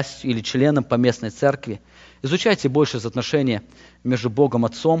или членом поместной церкви. Изучайте больше отношения между Богом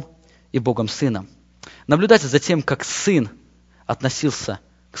Отцом и Богом Сыном. Наблюдайте за тем, как Сын относился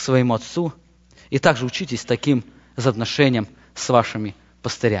к своему Отцу, и также учитесь таким отношениям с вашими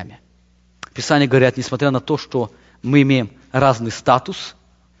пастырями. Писания говорят, несмотря на то, что мы имеем разный статус,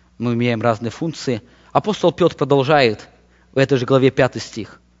 мы имеем разные функции, апостол Петр продолжает в этой же главе 5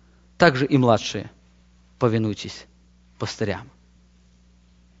 стих: «Также и младшие, повинуйтесь пастырям».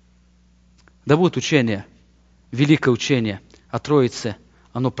 Да будет учение, великое учение о Троице,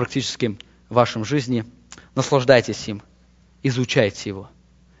 оно практически в вашем жизни. Наслаждайтесь им, изучайте его.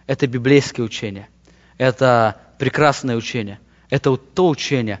 Это библейское учение, это прекрасное учение, это вот то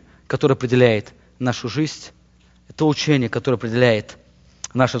учение, которое определяет нашу жизнь, то учение, которое определяет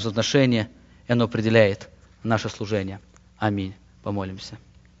наше взаимоотношение, и оно определяет наше служение. Аминь. Помолимся.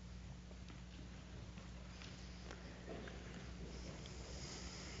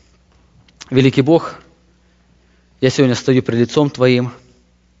 Великий Бог, я сегодня стою пред лицом Твоим.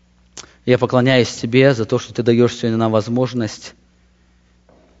 Я поклоняюсь Тебе за то, что Ты даешь сегодня нам возможность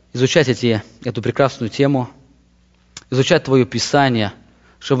изучать эту прекрасную тему, изучать Твое Писание,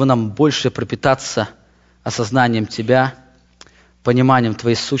 чтобы нам больше пропитаться осознанием Тебя, пониманием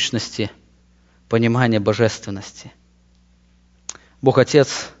Твоей сущности, пониманием божественности. Бог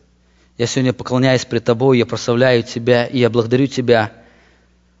Отец, я сегодня поклоняюсь пред Тобой, я прославляю Тебя, и я благодарю Тебя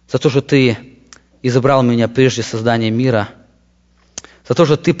за то, что Ты избрал меня прежде создания мира, за то,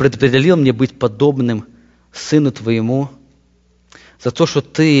 что Ты предопределил мне быть подобным Сыну Твоему, за то, что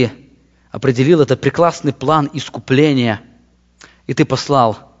Ты определил этот прекрасный план искупления, и Ты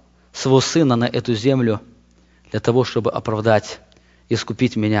послал Своего Сына на эту землю для того, чтобы оправдать и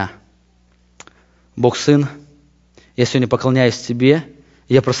искупить меня. Бог Сын, я сегодня поклоняюсь Тебе,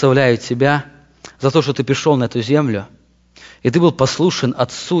 и я прославляю Тебя за то, что Ты пришел на эту землю, и Ты был послушен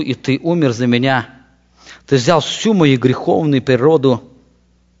Отцу, и Ты умер за меня. Ты взял всю мою греховную природу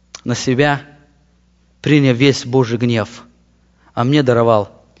на себя, приняв весь Божий гнев, а мне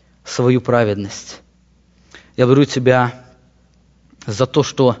даровал свою праведность. Я благодарю Тебя за то,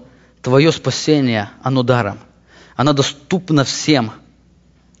 что Твое спасение, оно даром, оно доступно всем.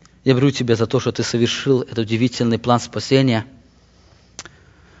 Я благодарю Тебя за то, что Ты совершил этот удивительный план спасения.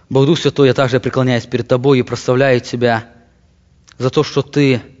 Бог Дух Святой, я также преклоняюсь перед Тобой и прославляю Тебя за то, что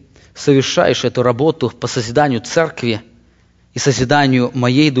Ты совершаешь эту работу по созиданию церкви и созиданию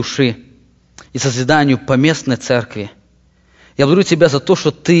моей души, и созиданию поместной церкви. Я благодарю Тебя за то,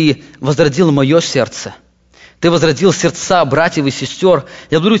 что Ты возродил мое сердце, Ты возродил сердца братьев и сестер.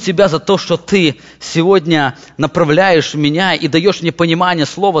 Я благодарю Тебя за то, что Ты сегодня направляешь меня и даешь мне понимание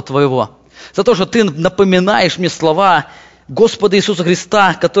Слова Твоего. За то, что Ты напоминаешь мне слова Господа Иисуса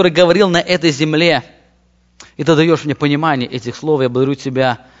Христа, который говорил на этой земле. И Ты даешь мне понимание этих слов. Я благодарю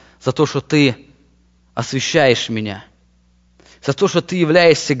Тебя за то, что Ты освящаешь меня. За то, что Ты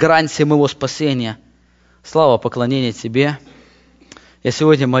являешься гарантией моего спасения. Слава, поклонение Тебе. Я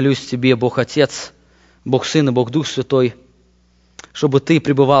сегодня молюсь Тебе, Бог Отец, Бог Сын и Бог Дух Святой, чтобы Ты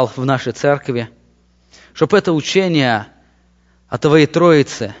пребывал в нашей церкви, чтобы это учение о Твоей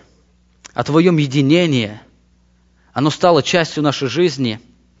Троице, о Твоем единении, оно стало частью нашей жизни.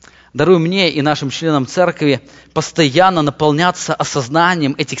 Даруй мне и нашим членам церкви постоянно наполняться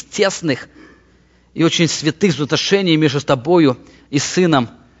осознанием этих тесных и очень святых взаимоотношений между Тобою и Сыном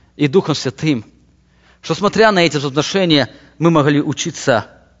и Духом Святым. Что, смотря на эти взаимоотношения, мы могли учиться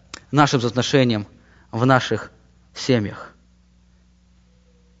нашим взаимоотношениям в наших семьях.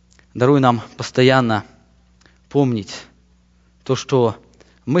 Даруй нам постоянно помнить то, что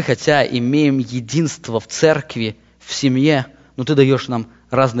мы, хотя имеем единство в церкви, в семье, но ты даешь нам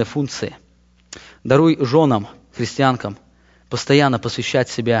разные функции. Даруй женам, христианкам, постоянно посвящать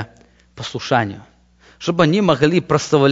себя послушанию, чтобы они могли прославлять